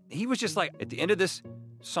 And he was just like, at the end of this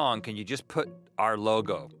song, can you just put our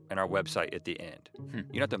logo and our website at the end?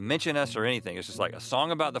 You don't have to mention us or anything. It's just like a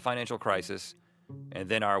song about the financial crisis and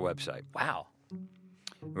then our website. Wow.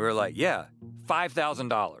 We were like, yeah,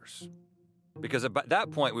 $5,000. Because at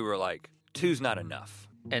that point we were like, two's not enough.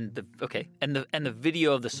 And the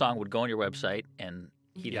video of the song would go on your website, and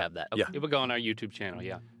he'd have that. Okay. Yeah, it would go on our YouTube channel.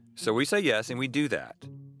 Yeah. So we say yes, and we do that.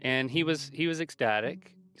 And he was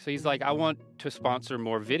ecstatic. So he's like, I want to sponsor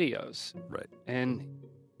more videos. Right. And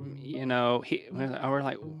we're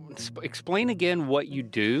like, explain again what you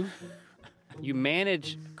do. You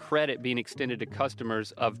manage credit being extended to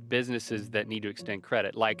customers of businesses that need to extend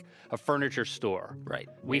credit, like a furniture store. Right.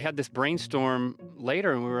 We had this brainstorm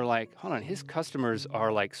later, and we were like, hold on, his customers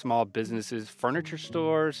are like small businesses, furniture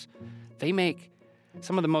stores. They make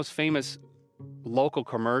some of the most famous local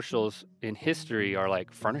commercials in history are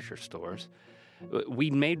like furniture stores.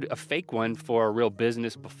 We made a fake one for a real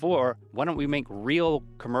business before. Why don't we make real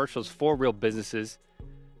commercials for real businesses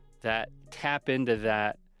that tap into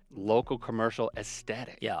that local commercial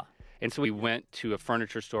aesthetic? Yeah. And so we went to a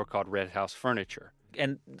furniture store called Red House Furniture.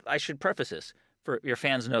 And I should preface this, for your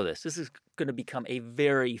fans know this. This is going to become a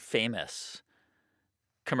very famous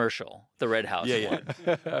commercial, the Red House one.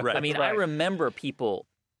 Right. I mean, I remember people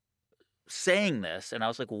saying this, and I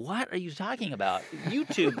was like, what are you talking about?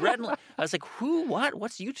 YouTube, I was like, who, what?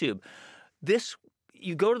 What's YouTube?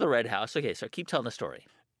 You go to the Red House. Okay, so keep telling the story.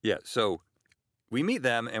 Yeah, so we meet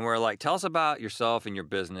them, and we're like, tell us about yourself and your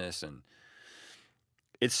business. And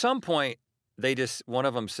at some point, one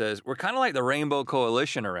of them says, we're kind of like the Rainbow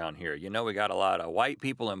Coalition around here. We got a lot of white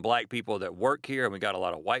people and black people that work here, and we got a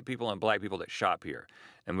lot of white people and black people that shop here.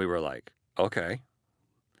 And we were like, okay,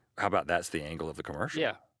 how about that's the angle of the commercial?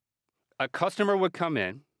 Yeah. a customer would come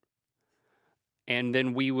in, and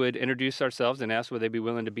then we would introduce ourselves and ask would they be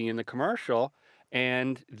willing to be in the commercial.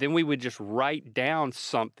 And then we would just write down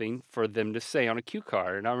something for them to say on a cue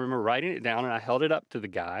card. And I remember writing it down, and I held it up to the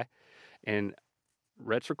guy. And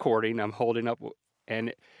Rhett's recording. I'm holding up,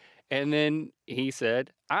 and then he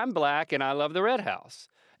said, "I'm black, and I love the Red House."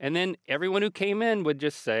 And then everyone who came in would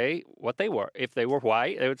just say what they were. If they were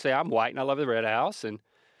white, they would say, "I'm white, and I love the Red House." And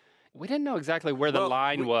we didn't know exactly where the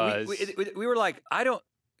line was. We were like,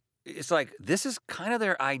 it's like, this is kind of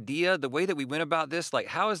their idea, the way that we went about this. Like,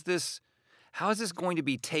 how is this going to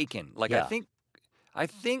be taken? Like, Yeah. I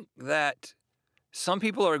think that some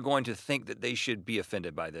people are going to think that they should be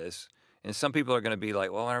offended by this. And some people are going to be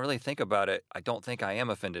like, well, when I really think about it, I don't think I am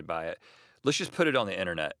offended by it. Let's just put it on the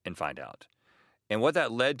internet and find out. And what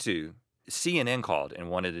that led to, CNN called and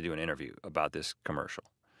wanted to do an interview about this commercial.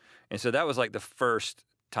 And so that was like the first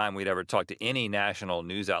time we'd ever talked to any national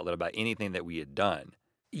news outlet about anything that we had done.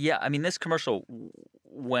 Yeah, I mean, this commercial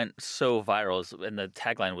went so viral, and the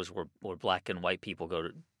tagline was where black and white people go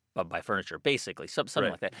to buy furniture, basically, something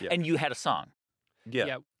Right, like that. yeah. And you had a song.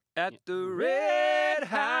 Yeah. At the Red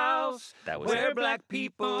House, That was where it. black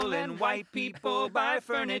people and white people buy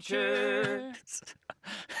furniture.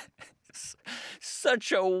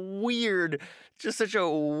 Such a weird. It's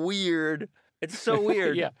so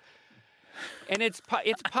weird. Yeah. And it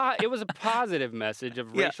was a positive message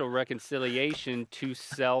of Yeah. racial reconciliation to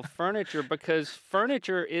sell furniture, because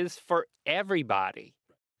furniture is for everybody.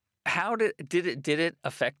 How did it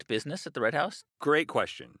affect business at the Red House? Great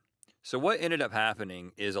question. So what ended up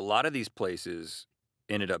happening is a lot of these places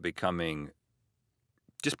ended up becoming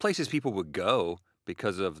just places people would go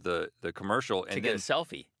because of the commercial. To And get then a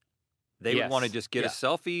selfie. they would Yes. want to just get Yeah. a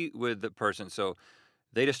selfie with the person. So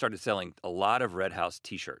they just started selling a lot of Red House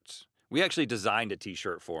T-shirts. We actually designed a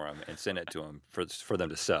T-shirt for them and sent it to them for them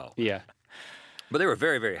to sell. Yeah. But they were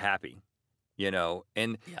very, very happy,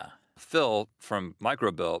 And Yeah. Phil from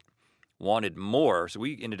Microbuilt wanted more, so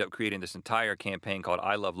we ended up creating this entire campaign called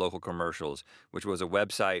I Love Local Commercials, which was a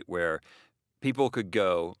website where people could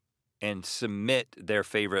go and submit their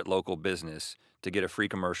favorite local business to get a free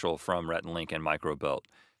commercial from Rhett and Link and Microbuilt.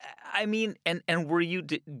 I mean, and were you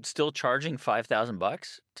still charging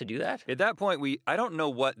 $5,000 to do that? At that point, I don't know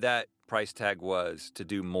what that price tag was to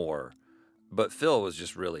do more, but Phil was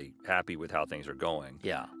just really happy with how things are going.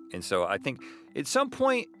 Yeah. And so I think at some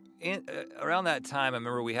point around that time, I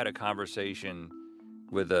remember we had a conversation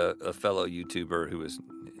with a fellow YouTuber who was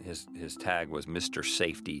his tag was Mr.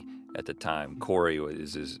 Safety at the time. Corey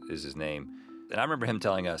is his name, and I remember him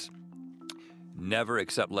telling us, never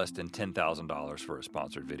accept less than $10,000 for a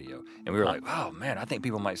sponsored video. And we were like, oh man, I think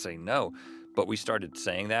people might say no, but we started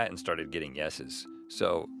saying that and started getting yeses.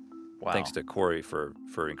 So Wow. thanks to Corey for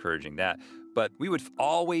encouraging that. But we would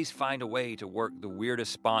always find a way to work the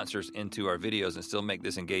weirdest sponsors into our videos and still make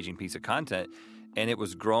this engaging piece of content. And it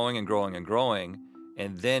was growing and growing and growing.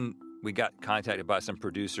 And then we got contacted by some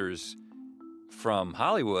producers from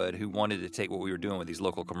Hollywood who wanted to take what we were doing with these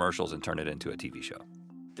local commercials and turn it into a TV show.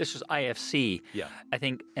 This was IFC, Yeah. I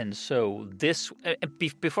think. And so this,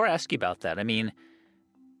 before I ask you about that, I mean,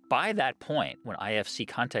 by that point, when IFC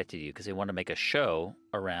contacted you because they wanted to make a show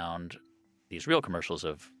around these real commercials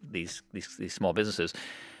of these small businesses,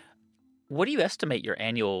 what do you estimate your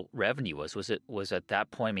annual revenue was? Was at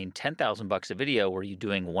that point, I mean, $10,000 a video? Were you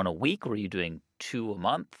doing one a week? Were you doing two a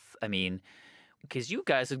month? I mean, because you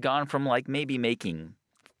guys had gone from like maybe making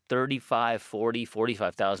 $35,000, $40,000,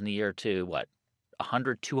 $45,000 a year to what,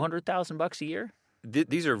 $100,000, $200,000 a year?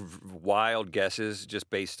 These are wild guesses just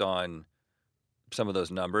based on some of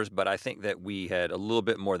those numbers, but I think that we had a little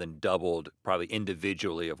bit more than doubled probably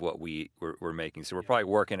individually of what we were making. So we're probably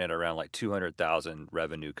working at around like 200,000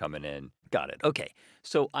 revenue coming in. Got it. Okay.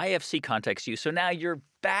 So IFC contacts you. So now you're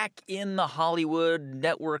back in the Hollywood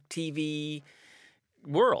network TV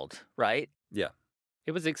world, right? Yeah.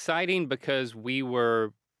 It was exciting because we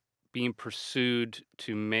were being pursued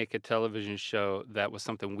to make a television show that was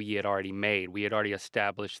something we had already made. We had already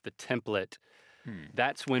established the template.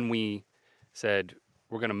 That's when we said,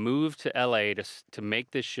 we're going to move to LA to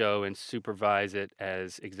make this show and supervise it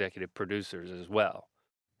as executive producers as well.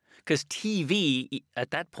 Because TV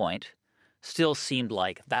at that point still seemed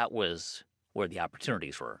like that was where the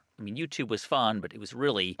opportunities were. I mean, YouTube was fun, but it was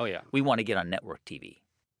really, Oh, yeah. we want to get on network TV.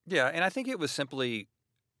 Yeah, and I think it was simply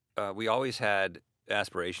we always had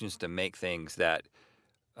aspirations to make things that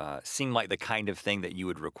seem like the kind of thing that you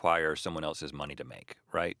would require someone else's money to make,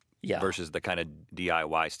 right? Yeah. Versus the kind of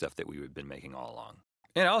DIY stuff that we had been making all along.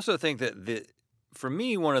 And I also think that for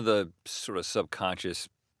me, one of the sort of subconscious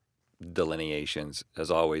delineations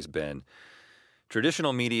has always been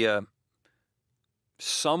traditional media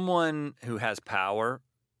someone who has power,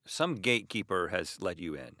 some gatekeeper has let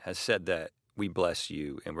you in, has said that we bless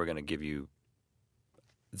you and we're going to give you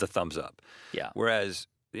the thumbs up. Yeah. Whereas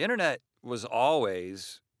the internet was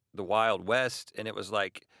always the Wild West, and it was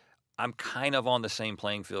like, I'm kind of on the same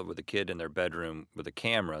playing field with a kid in their bedroom with a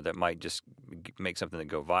camera that might just make something that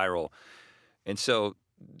go viral. And so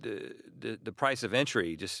the price of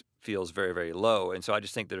entry just feels very, very low. And so I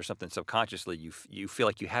just think there's something subconsciously you feel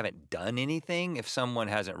like you haven't done anything if someone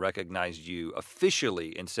hasn't recognized you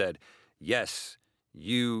officially and said, yes,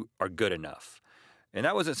 you are good enough. And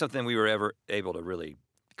that wasn't something we were ever able to really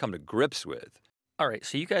come to grips with. All right,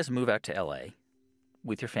 so you guys move out to L.A.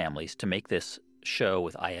 with your families to make this show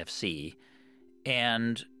with IFC.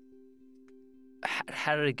 And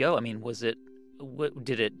how did it go? I mean,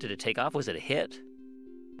 did it take off? Was it a hit?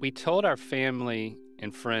 We told our family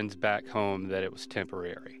and friends back home that it was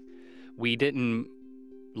temporary. We didn't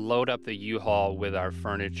load up the U-Haul with our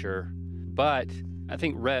furniture, but I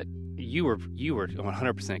think, Rhett, you were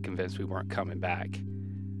 100% convinced we weren't coming back.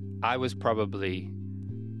 I was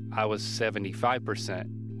 75%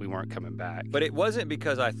 we weren't coming back. But it wasn't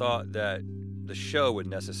because I thought that the show would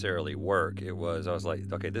necessarily work. I was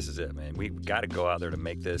like, okay, this is it, man. We got to go out there to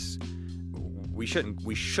make this. We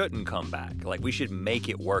shouldn't come back. Like, we should make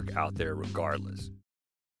it work out there regardless.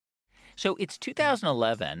 So it's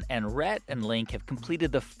 2011, and Rhett and Link have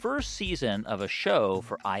completed the first season of a show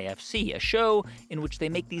for IFC, a show in which they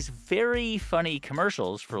make these very funny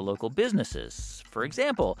commercials for local businesses. For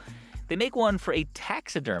example, they make one for a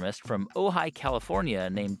taxidermist from Ojai, California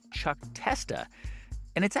named Chuck Testa.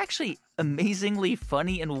 And it's actually amazingly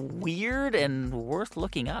funny and weird and worth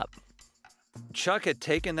looking up. Chuck had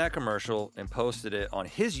taken that commercial and posted it on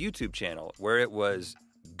his YouTube channel, where it was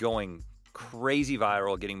going crazy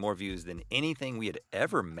viral, getting more views than anything we had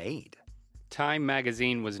ever made. Time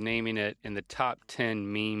magazine was naming it in the top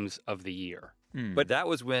 10 memes of the year. But that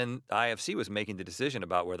was when IFC was making the decision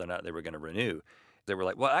about whether or not they were going to renew. They were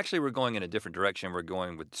like, well, actually, we're going in a different direction. We're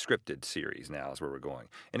going with scripted series now is where we're going.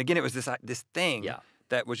 And again, it was this thing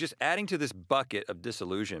that was just adding to this bucket of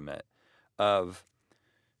disillusionment of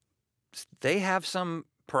they have some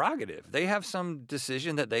prerogative. They have some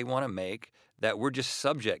decision that they want to make that we're just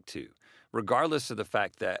subject to, regardless of the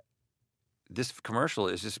fact that this commercial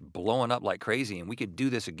is just blowing up like crazy and we could do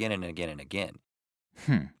this again and again and again.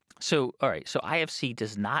 So, all right, so IFC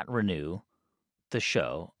does not renew the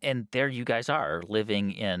show, and there you guys are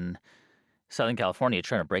living in Southern California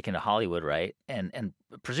trying to break into Hollywood, right? And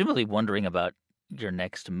presumably wondering about your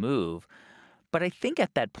next move. But I think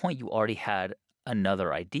at that point you already had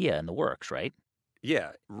another idea in the works, right?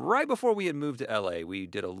 Yeah. Right before we had moved to L.A., we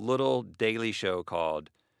did a little daily show called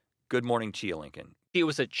Good Morning Chia Lincoln. It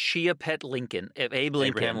was a Chia Pet Lincoln, Abe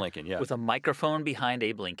Lincoln. Abraham Lincoln, yeah. With a microphone behind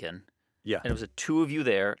Abe Lincoln. Yeah. And it was the two of you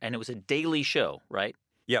there, and it was a daily show, right?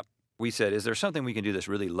 Yep. We said, is there something we can do that's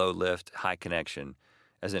really low lift, high connection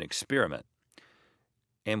as an experiment?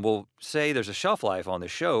 And we'll say there's a shelf life on the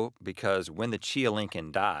show because when the Chia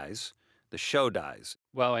Lincoln dies, the show dies.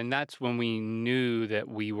 Well, and that's when we knew that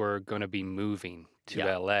we were going to be moving to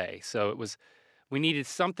LA. So we needed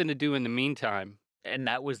something to do in the meantime. And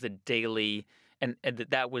that was the daily, and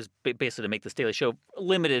that was basically to make this daily show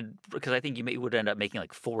limited because I think you would end up making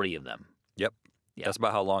like 40 of them. Yep. That's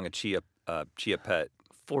about how long a Chia Pet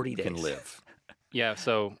 40 days. can live. Yeah,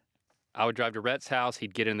 so I would drive to Rhett's house.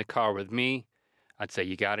 He'd get in the car with me. I'd say,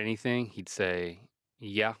 you got anything? He'd say,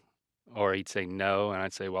 yeah. Or he'd say no. And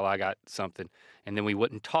I'd say, well, I got something. And then we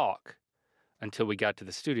wouldn't talk until we got to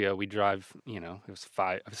the studio. We'd drive, it was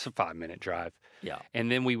a 5-minute drive. Yeah.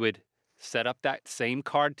 And then we would set up that same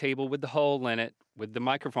card table with the hole in it, with the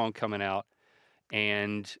microphone coming out.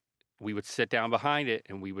 And we would sit down behind it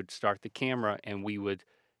and we would start the camera and we would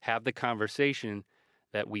have the conversation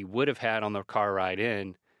that we would have had on the car ride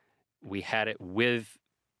in. We had it with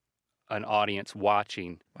an audience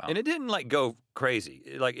watching. Wow. And it didn't go crazy.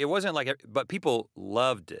 It wasn't but people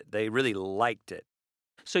loved it. They really liked it.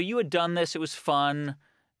 So you had done this. It was fun.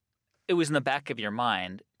 It was in the back of your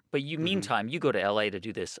mind. But meantime, you go to L.A. to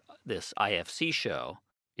do this IFC show.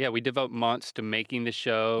 Yeah, we devote months to making the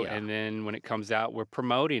show, and then when it comes out, we're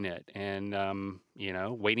promoting it and,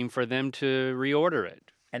 waiting for them to reorder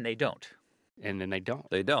it. And they don't. And then they don't.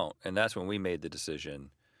 They don't. And that's when we made the decision,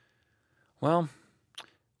 well,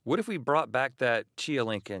 what if we brought back that Chia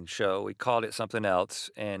Lincoln show, we called it something else,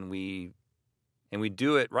 and we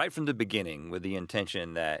do it right from the beginning with the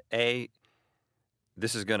intention that,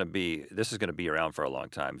 this is going to be around for a long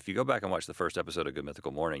time. If you go back and watch the first episode of Good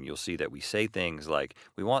Mythical Morning, you'll see that we say things like,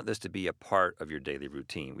 we want this to be a part of your daily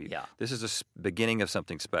routine. This is a beginning of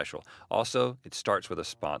something special. Also, it starts with a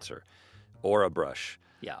sponsor. Aura brush,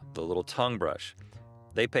 Yeah. the little tongue brush.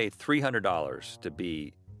 They paid $300 to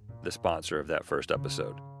be the sponsor of that first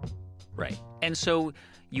episode. Right. And so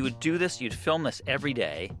you would do this, you'd film this every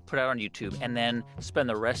day, put it out on YouTube, and then spend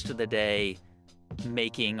the rest of the day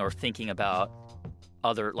making or thinking about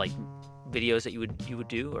other like videos that you would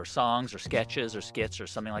do, or songs or sketches or skits or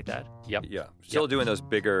something like that. Yep. Yeah. Still doing those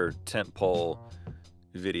bigger tentpole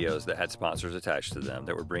videos that had sponsors attached to them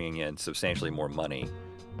that were bringing in substantially more money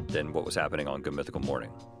than what was happening on Good Mythical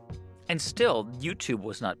Morning. And still, YouTube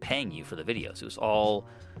was not paying you for the videos. It was all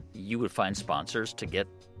you would find sponsors to get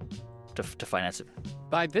to finance it.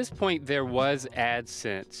 By this point, there was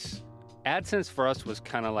AdSense. AdSense for us was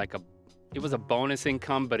kind of like it was a bonus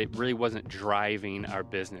income, but it really wasn't driving our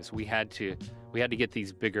business. We had to get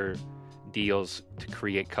these bigger deals to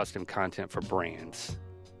create custom content for brands.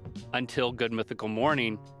 Until Good Mythical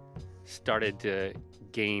Morning started to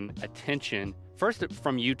gain attention, first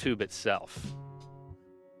from YouTube itself.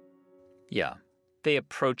 Yeah. They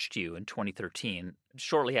approached you in 2013,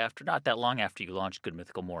 shortly after, not that long after you launched Good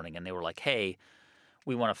Mythical Morning, and they were like, hey,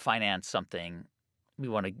 we want to finance something. We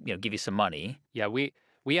want to give you some money. Yeah, we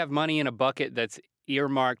have money in a bucket that's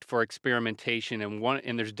earmarked for experimentation,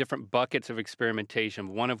 and there's different buckets of experimentation,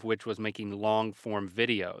 one of which was making long-form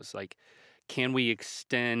videos. Like, can we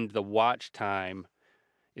extend the watch time,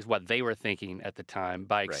 is what they were thinking at the time,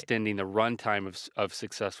 by extending the runtime of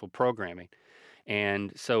successful programming.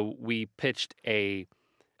 And so we pitched a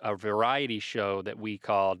variety show that we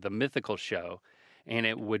called the Mythical Show, and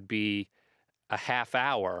it would be a half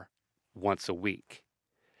hour once a week.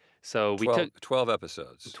 So we took 12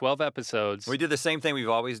 episodes. 12 episodes. We did the same thing we've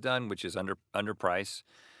always done, which is under price.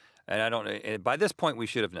 And by this point we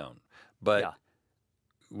should have known. But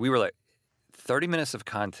we were like, 30 minutes of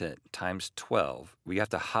content times 12. We have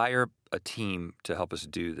to hire a team to help us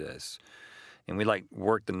do this. And we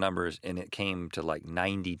worked the numbers, and it came to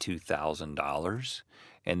 $92,000.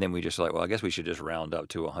 And then we just I guess we should just round up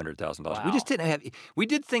to $100,000. Wow. We just we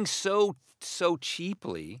did things so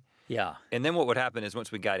cheaply. Yeah. And then what would happen is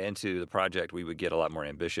once we got into the project, we would get a lot more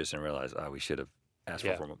ambitious and realize, we should have asked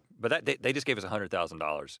for more. But they just gave us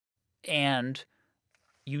 $100,000. And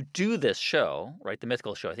you do this show, right? The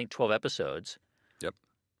Mythical Show, I think 12 episodes. Yep.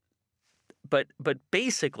 But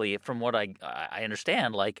basically, from what I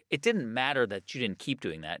understand, it didn't matter that you didn't keep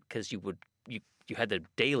doing that because you had the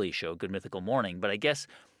daily show, Good Mythical Morning. But I guess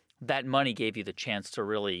that money gave you the chance to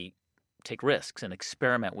really take risks and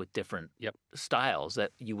experiment with different styles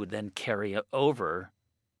that you would then carry over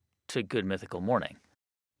to Good Mythical Morning.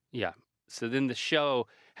 Yeah. So then the show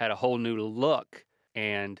had a whole new look,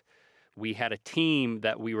 and we had a team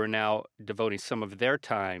that we were now devoting some of their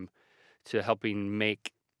time to helping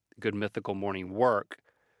make Good Mythical Morning work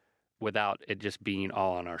without it just being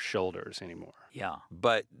all on our shoulders anymore. Yeah.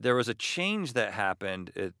 But there was a change that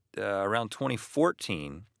happened around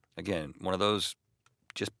 2014. Again, one of those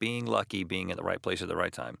just being lucky, being in the right place at the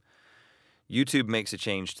right time. YouTube makes a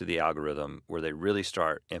change to the algorithm where they really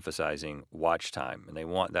start emphasizing watch time, and they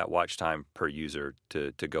want that watch time per user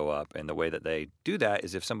to go up. And the way that they do that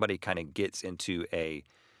is if somebody kind of gets into a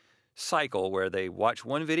cycle where they watch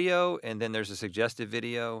one video and then there's a suggested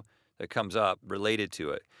video that comes up related to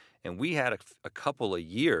it. And we had a couple of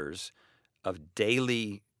years of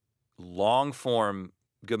daily long-form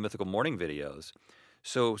Good Mythical Morning videos.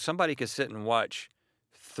 So somebody could sit and watch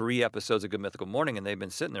 3 episodes of Good Mythical Morning, and they've been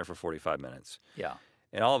sitting there for 45 minutes. Yeah.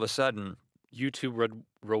 And all of a sudden, YouTube would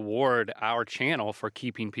reward our channel for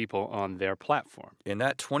keeping people on their platform. in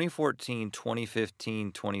that 2014,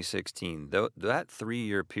 2015, 2016, that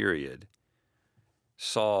 3-year period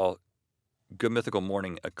saw Good Mythical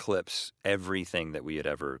Morning eclipse everything that we had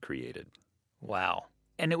ever created. Wow.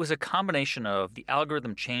 And it was a combination of the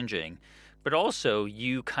algorithm changing, but also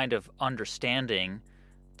you kind of understanding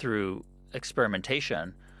through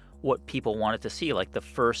experimentation what people wanted to see. Like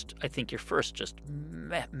your first just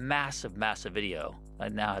massive video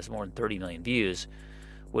that now has more than 30 million views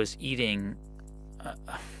was eating,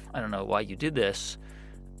 I don't know why you did this,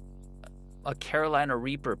 a Carolina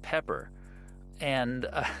Reaper pepper, and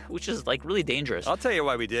which is really dangerous. I'll tell you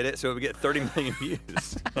why we did it, so we get 30 million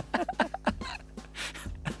views.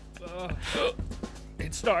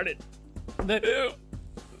 It started. The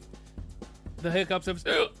hiccups have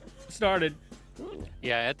started.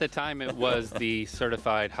 Yeah, at the time it was the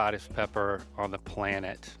certified hottest pepper on the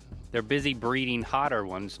planet. They're busy breeding hotter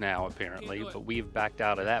ones now, apparently, but we've backed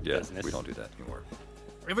out of that business. We don't do that anymore.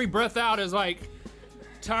 Every breath out is like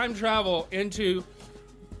time travel into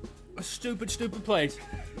a stupid place.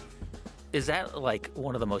 Is that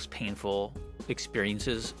one of the most painful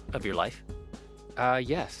experiences of your life?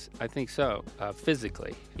 Yes, I think so.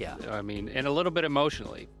 Physically. Yeah. I mean, and a little bit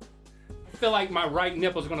emotionally. I feel like my right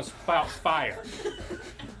nipple's gonna spout fire.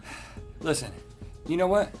 Listen, you know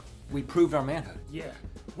what? We proved our manhood. Yeah.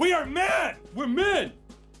 We are men! We're men!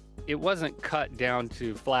 It wasn't cut down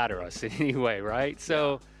to flatter us in any way, right?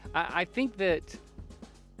 So I think that,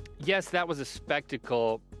 yes, that was a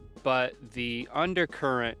spectacle, but the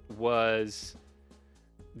undercurrent was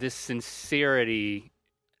this sincerity,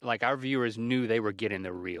 like our viewers knew they were getting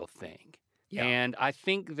the real thing. Yeah. And I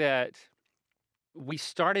think that we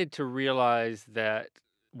started to realize that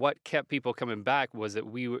what kept people coming back was that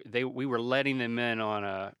we were letting them in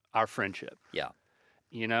on our friendship. Yeah.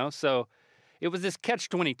 You know, so it was this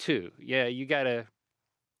catch-22. Yeah, you got to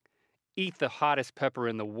eat the hottest pepper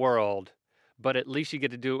in the world, but at least you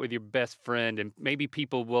get to do it with your best friend, and maybe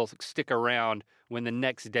people will stick around when the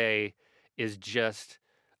next day is just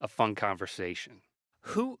a fun conversation.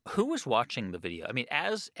 Who was watching the video? I mean,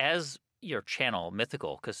 as your channel,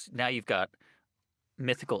 Mythical, because now you've got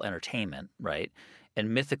Mythical Entertainment, right?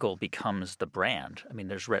 And Mythical becomes the brand. I mean,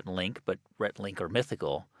 there's Rhett and Link, but Rhett and Link are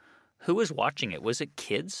Mythical. Who was watching it? Was it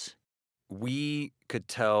kids? We could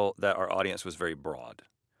tell that our audience was very broad,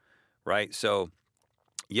 right? So,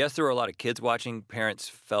 yes, there were a lot of kids watching. Parents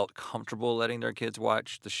felt comfortable letting their kids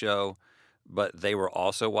watch the show, but they were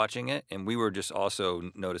also watching it. And we were just also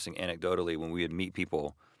noticing anecdotally when we would meet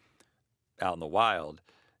people out in the wild,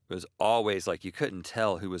 it was always like you couldn't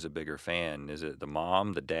tell who was a bigger fan. Is it the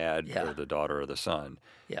mom, the dad, or the daughter, or the son?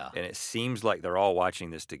 Yeah. And it seems like they're all watching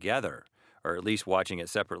this together, or at least watching it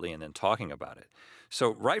separately and then talking about it.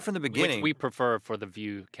 So right from the beginning... Which we prefer for the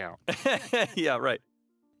view count. Yeah, right.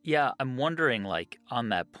 Yeah, I'm wondering, like, on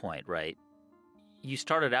that point, right? You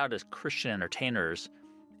started out as Christian entertainers,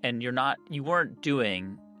 and you weren't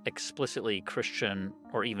doing explicitly Christian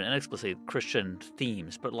or even inexplicitly Christian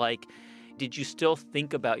themes, but, like, did you still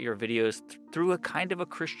think about your videos through a kind of a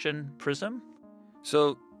Christian prism?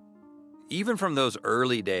 So even from those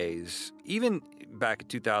early days, even back in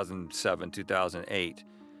 2007, 2008,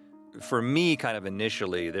 for me, kind of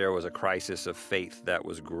initially, there was a crisis of faith that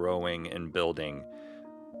was growing and building.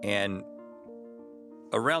 And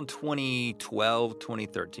around 2012,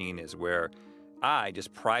 2013 is where I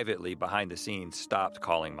just privately, behind the scenes, stopped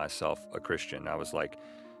calling myself a Christian. I was like,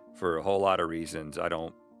 for a whole lot of reasons, I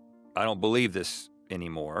don't believe this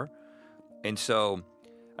anymore. And so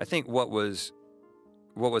I think what was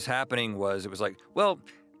happening was it was like, well,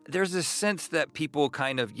 there's this sense that people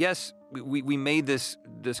kind of, yes, we made this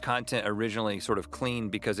content originally sort of clean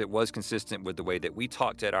because it was consistent with the way that we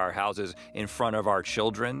talked at our houses in front of our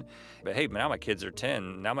children. But hey, now my kids are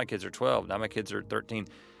 10, now my kids are 12, now my kids are 13.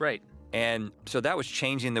 Right. And so that was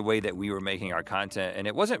changing the way that we were making our content, and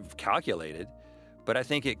it wasn't calculated. But I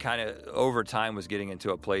think it kind of, over time, was getting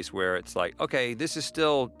into a place where it's like, okay, this is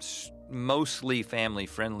still mostly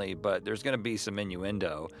family-friendly, but there's going to be some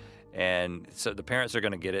innuendo. And so the parents are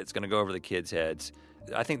going to get it. It's going to go over the kids' heads.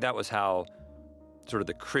 I think that was how sort of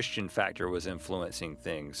the Christian factor was influencing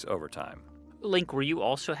things over time. Link, were you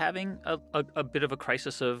also having a bit of a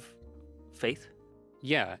crisis of faith?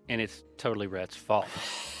 Yeah, and it's totally Rhett's fault.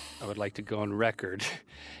 I would like to go on record.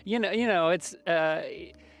 You know, it's...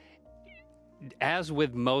 as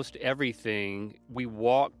with most everything, we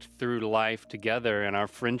walked through life together, and our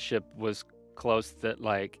friendship was close that,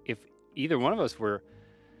 like, if either one of us were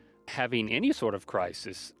having any sort of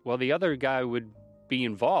crisis, well, the other guy would be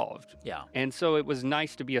involved. Yeah. And so it was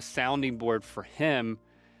nice to be a sounding board for him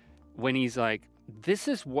when he's like, this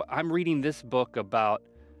is what I'm reading this book about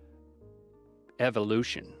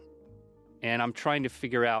evolution, and I'm trying to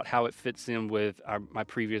figure out how it fits in with my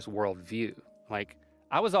previous worldview. Like,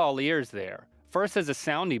 I was all ears there. First as a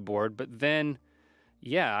sounding board, but then,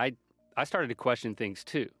 yeah, I started to question things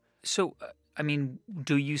too. So, I mean,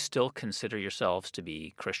 do you still consider yourselves to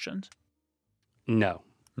be Christians? No.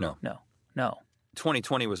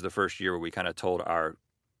 2020 was the first year where we kind of told our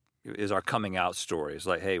coming out story. It's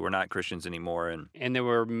like, hey, we're not Christians anymore. And there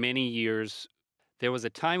were many years, there was a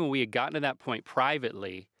time when we had gotten to that point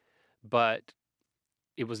privately, but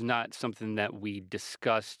it was not something that we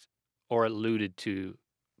discussed or alluded to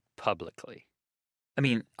publicly. I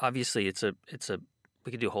mean, obviously,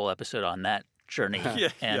 we could do a whole episode on that journey,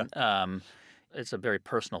 it's a very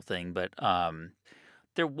personal thing. But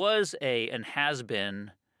there was and has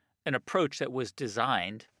been an approach that was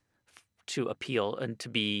designed to appeal and to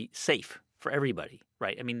be safe for everybody,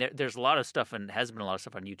 right? I mean, there's a lot of stuff, and has been a lot of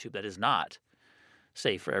stuff on YouTube that is not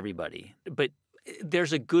safe for everybody. But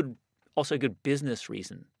there's also a good business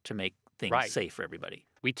reason to make things safe for everybody.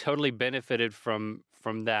 We totally benefited from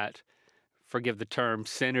that, forgive the term,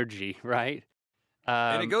 synergy, right?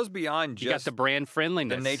 And it goes beyond You got just the brand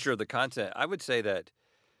friendliness. the nature of the content. I would say that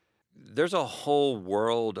there's a whole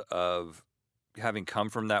world of having come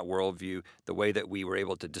from that worldview, the way that we were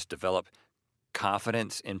able to just develop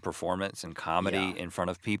confidence in performance and comedy in front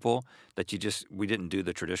of people, that we didn't do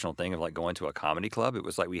the traditional thing of like going to a comedy club. It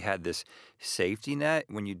was like we had this safety net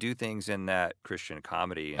when you do things in that Christian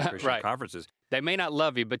comedy and Christian Right. conferences. They may not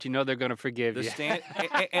love you, but you know they're going to forgive you.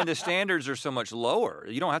 And the standards are so much lower.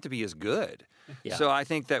 You don't have to be as good. Yeah. So I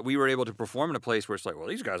think that we were able to perform in a place where it's like, well,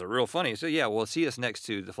 these guys are real funny. So yeah, well, see us next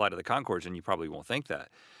to the Flight of the Conchords, and you probably won't think that.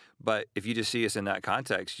 But if you just see us in that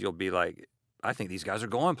context, you'll be like, I think these guys are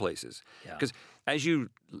going places. Yeah. Because as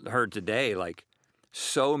you heard today, like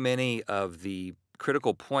so many of the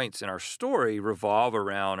critical points in our story revolve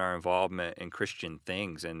around our involvement in Christian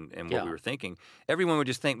things and what we were thinking. Everyone would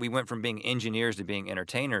just think we went from being engineers to being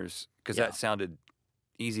entertainers because that sounded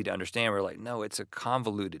easy to understand. We're like, no, it's a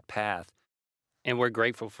convoluted path. And we're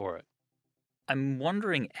grateful for it. I'm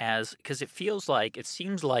wondering because it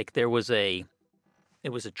seems like there was a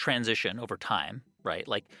transition over time, right?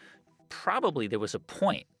 Like probably there was a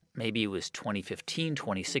point, maybe it was 2015,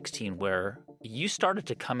 2016, where you started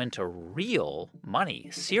to come into real money,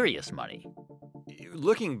 serious money.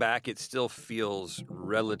 Looking back, it still feels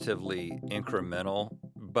relatively incremental,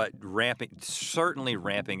 but certainly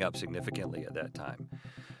ramping up significantly at that time.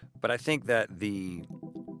 But I think that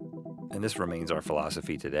and this remains our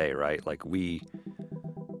philosophy today, right? Like with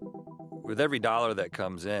every dollar that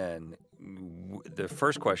comes in, the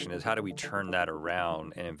first question is how do we turn that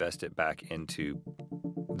around and invest it back into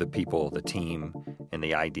the people, the team, and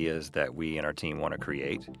the ideas that we and our team want to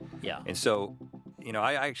create. Yeah. And so,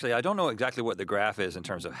 I don't know exactly what the graph is in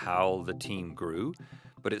terms of how the team grew,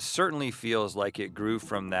 but it certainly feels like it grew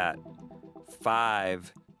from that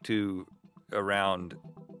 5 to around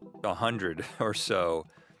 100 or so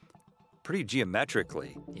pretty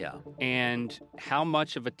geometrically. Yeah. And how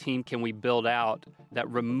much of a team can we build out that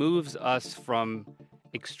removes us from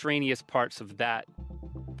extraneous parts of that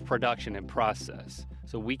production and process?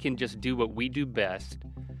 So we can just do what we do best,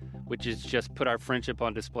 which is just put our friendship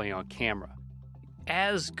on display on camera.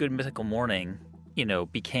 As Good Mythical Morning,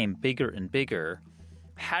 became bigger and bigger,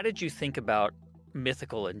 how did you think about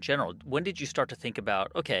Mythical in general? When did you start to think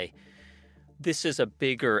about, okay, this is a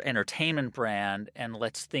bigger entertainment brand, and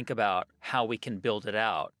let's think about how we can build it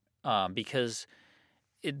out? Because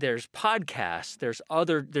there's podcasts,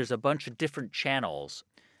 there's a bunch of different channels.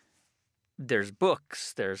 There's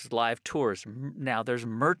books, there's live tours. Now there's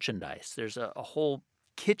merchandise. There's a whole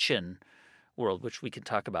kitchen world, which we can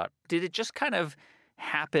talk about. Did it just kind of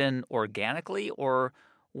happen organically, or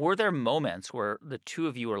were there moments where the two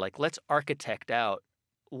of you were like, let's architect out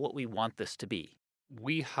what we want this to be?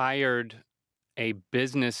 We hired a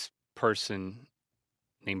business person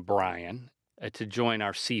named Brian to join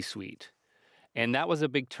our C-suite. And that was a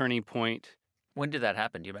big turning point. When did that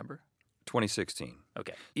happen? Do you remember? 2016.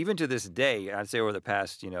 Okay. Even to this day, I'd say over the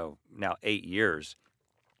past, now 8 years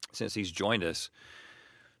since he's joined us,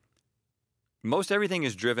 most everything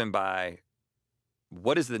is driven by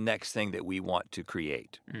what is the next thing that we want to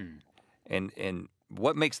create, and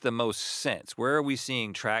what makes the most sense. Where are we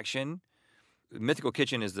seeing traction? Mythical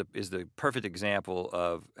Kitchen is the perfect example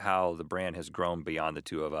of how the brand has grown beyond the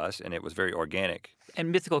two of us, and it was very organic.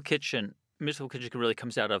 And Mythical Kitchen really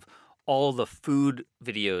comes out of all the food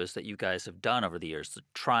videos that you guys have done over the years, the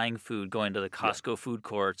trying food, going to the Costco food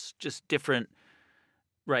courts, just different,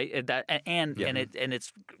 right? And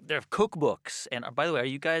it's there are cookbooks. And by the way, are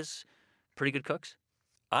you guys pretty good cooks?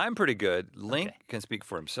 I'm pretty good. Link can speak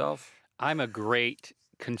for himself. I'm a great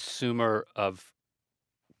consumer of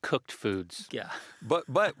cooked foods. Yeah. But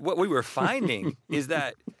what we were finding is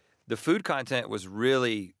that the food content was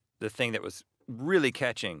really the thing that was really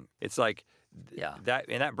catching. It's like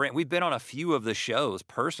that brand. We've been on a few of the shows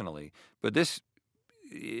personally, but this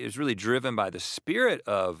is really driven by the spirit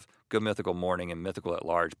of Good Mythical Morning and Mythical at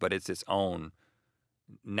large, but it's its own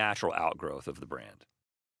natural outgrowth of the brand.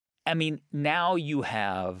 I mean, now you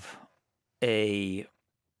have a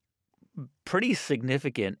pretty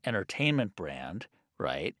significant entertainment brand,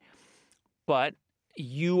 right? But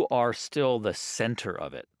you are still the center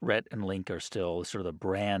of it. Rhett and Link are still sort of the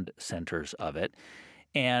brand centers of it.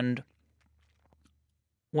 And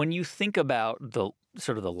when you think about the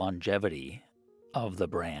sort of the longevity of the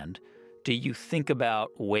brand, do you think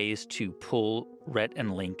about ways to pull Rhett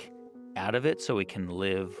and Link out of it so we can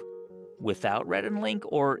live without Rhett and Link,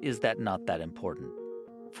 or is that not that important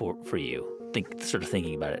for you?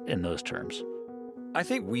 Thinking about it in those terms. I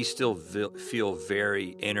think we still feel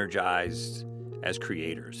very energized as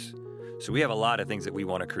creators. So we have a lot of things that we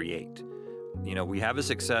want to create. We have a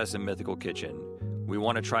success in Mythical Kitchen. we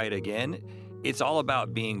want to try it again. It's all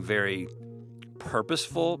about being very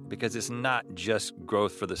purposeful because it's not just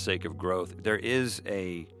growth for the sake of growth. There is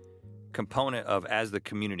a component of as the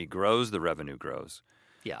community grows, the revenue grows.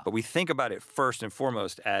 Yeah. But we think about it first and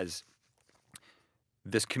foremost as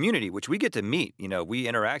this community, which we get to meet. We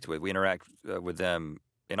interact with. We interact with them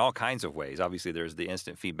in all kinds of ways. Obviously, there's the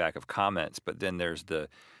instant feedback of comments, but then there's the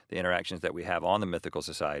interactions that we have on the Mythical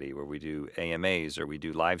Society where we do AMAs or we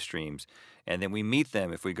do live streams, and then we meet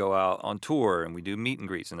them if we go out on tour and we do meet and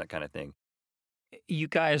greets and that kind of thing. You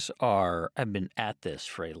guys have been at this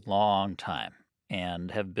for a long time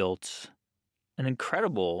and have built an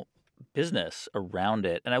incredible business around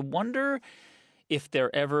it. And I wonder if there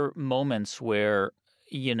are ever moments where,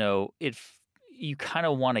 if you kind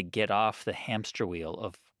of want to get off the hamster wheel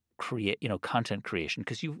of content creation,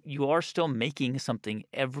 because you are still making something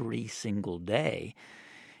every single day.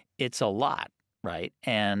 It's a lot, right?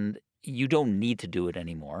 And you don't need to do it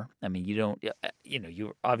anymore. I mean,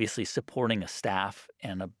 you're obviously supporting a staff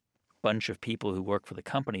and a bunch of people who work for the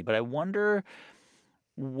company, but I wonder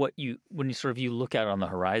when you look out on the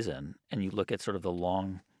horizon and you look at sort of the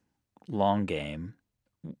long game,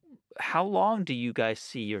 how long do you guys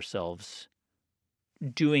see yourselves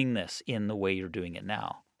doing this in the way you're doing it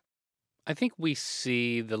now? I think we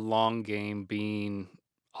see the long game being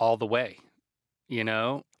all the way.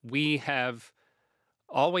 We have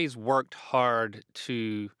always worked hard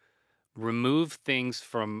to remove things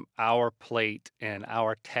from our plate and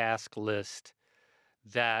our task list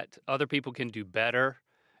that other people can do better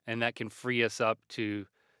and that can free us up to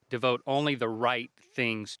devote only the right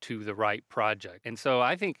things to the right project. And so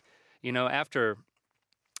I think, after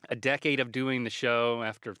a decade of doing the show,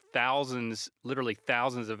 after literally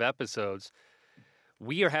thousands of episodes,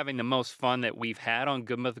 we are having the most fun that we've had on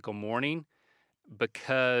Good Mythical Morning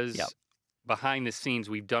because behind the scenes,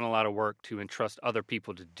 we've done a lot of work to entrust other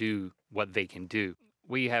people to do what they can do.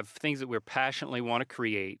 We have things that we passionately want to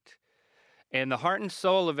create. And the heart and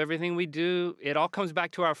soul of everything we do, it all comes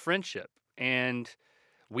back to our friendship. And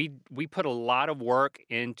we put a lot of work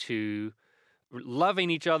into loving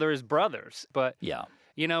each other as brothers. But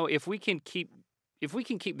if we can keep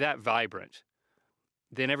that vibrant,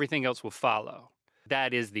 then everything else will follow.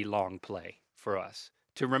 That is the long play for us,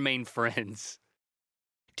 to remain friends.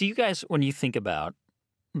 Do you guys, when you think about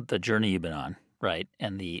the journey you've been on, right,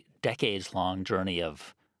 and the decades-long journey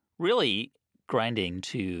of really grinding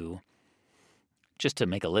to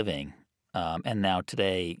make a living, and now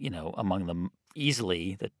today, among the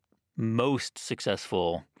easily the most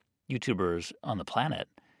successful YouTubers on the planet,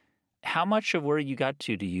 how much of where you got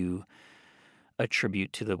to do you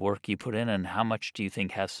attribute to the work you put in, and how much do you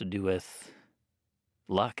think has to do with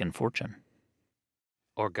luck and fortune?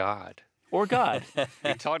 Or God. Or God.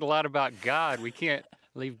 We talked a lot about God. We can't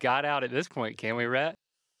leave God out at this point, can we, Rhett?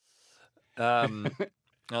 No,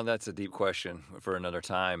 that's a deep question for another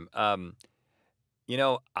time.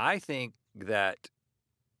 I think that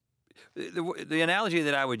the analogy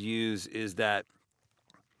that I would use is that,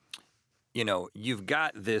 you've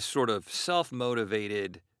got this sort of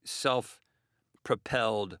self-motivated,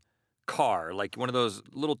 self-propelled car, like one of those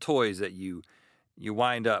little toys that you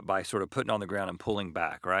wind up by sort of putting on the ground and pulling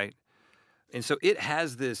back, right? And so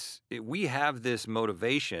we have this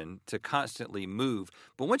motivation to constantly move.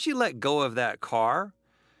 But once you let go of that car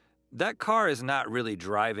is not really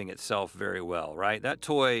driving itself very well, right? That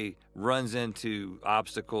toy runs into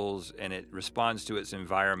obstacles and it responds to its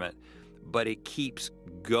environment, but it keeps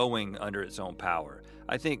going under its own power.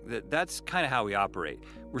 I think that's kind of how we operate.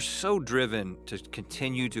 We're so driven to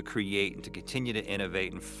continue to create and to continue to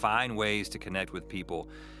innovate and find ways to connect with people.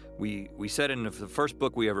 We said in the first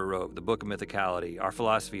book we ever wrote, the Book of Mythicality, our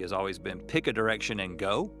philosophy has always been pick a direction and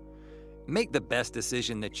go. Make the best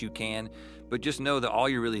decision that you can, but just know that all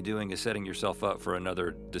you're really doing is setting yourself up for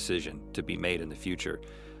another decision to be made in the future.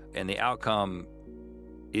 And the outcome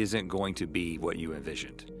isn't going to be what you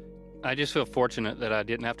envisioned. I just feel fortunate that I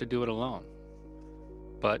didn't have to do it alone.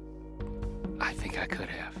 But I think I could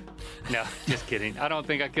have. No, just kidding. I don't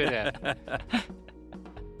think I could have.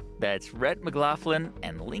 That's Rhett McLaughlin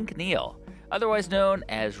and Link Neal, otherwise known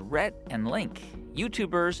as Rhett and Link,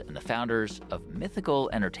 YouTubers and the founders of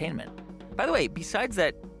Mythical Entertainment. By the way, besides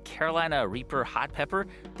that Carolina Reaper hot pepper,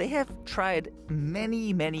 they have tried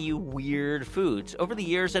many, many weird foods over the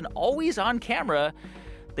years, and always on camera,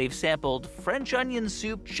 they've sampled French onion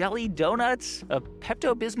soup, jelly donuts, a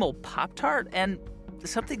Pepto-Bismol Pop-Tart, and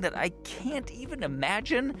something that I can't even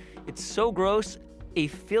imagine. It's so gross. A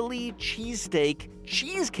Philly cheesesteak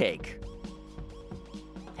cheesecake.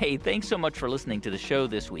 Hey, thanks so much for listening to the show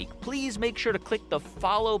this week. Please make sure to click the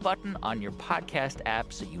follow button on your podcast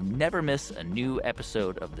app so you never miss a new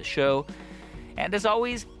episode of the show. And as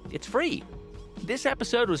always, it's free. This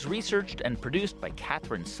episode was researched and produced by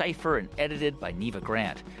Katherine Cipher and edited by Neva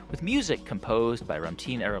Grant, with music composed by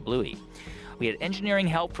Ramtin Arablouei. We had engineering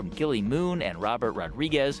help from Gilly Moon and Robert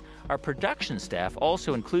Rodriguez. Our production staff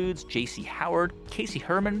also includes J.C. Howard, Casey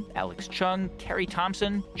Herman, Alex Chung, Carrie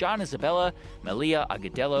Thompson, John Isabella, Malia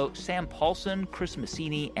Agudelo, Sam Paulson, Chris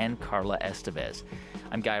Massini, and Carla Estevez.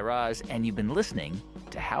 I'm Guy Raz, and you've been listening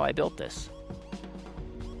to How I Built This.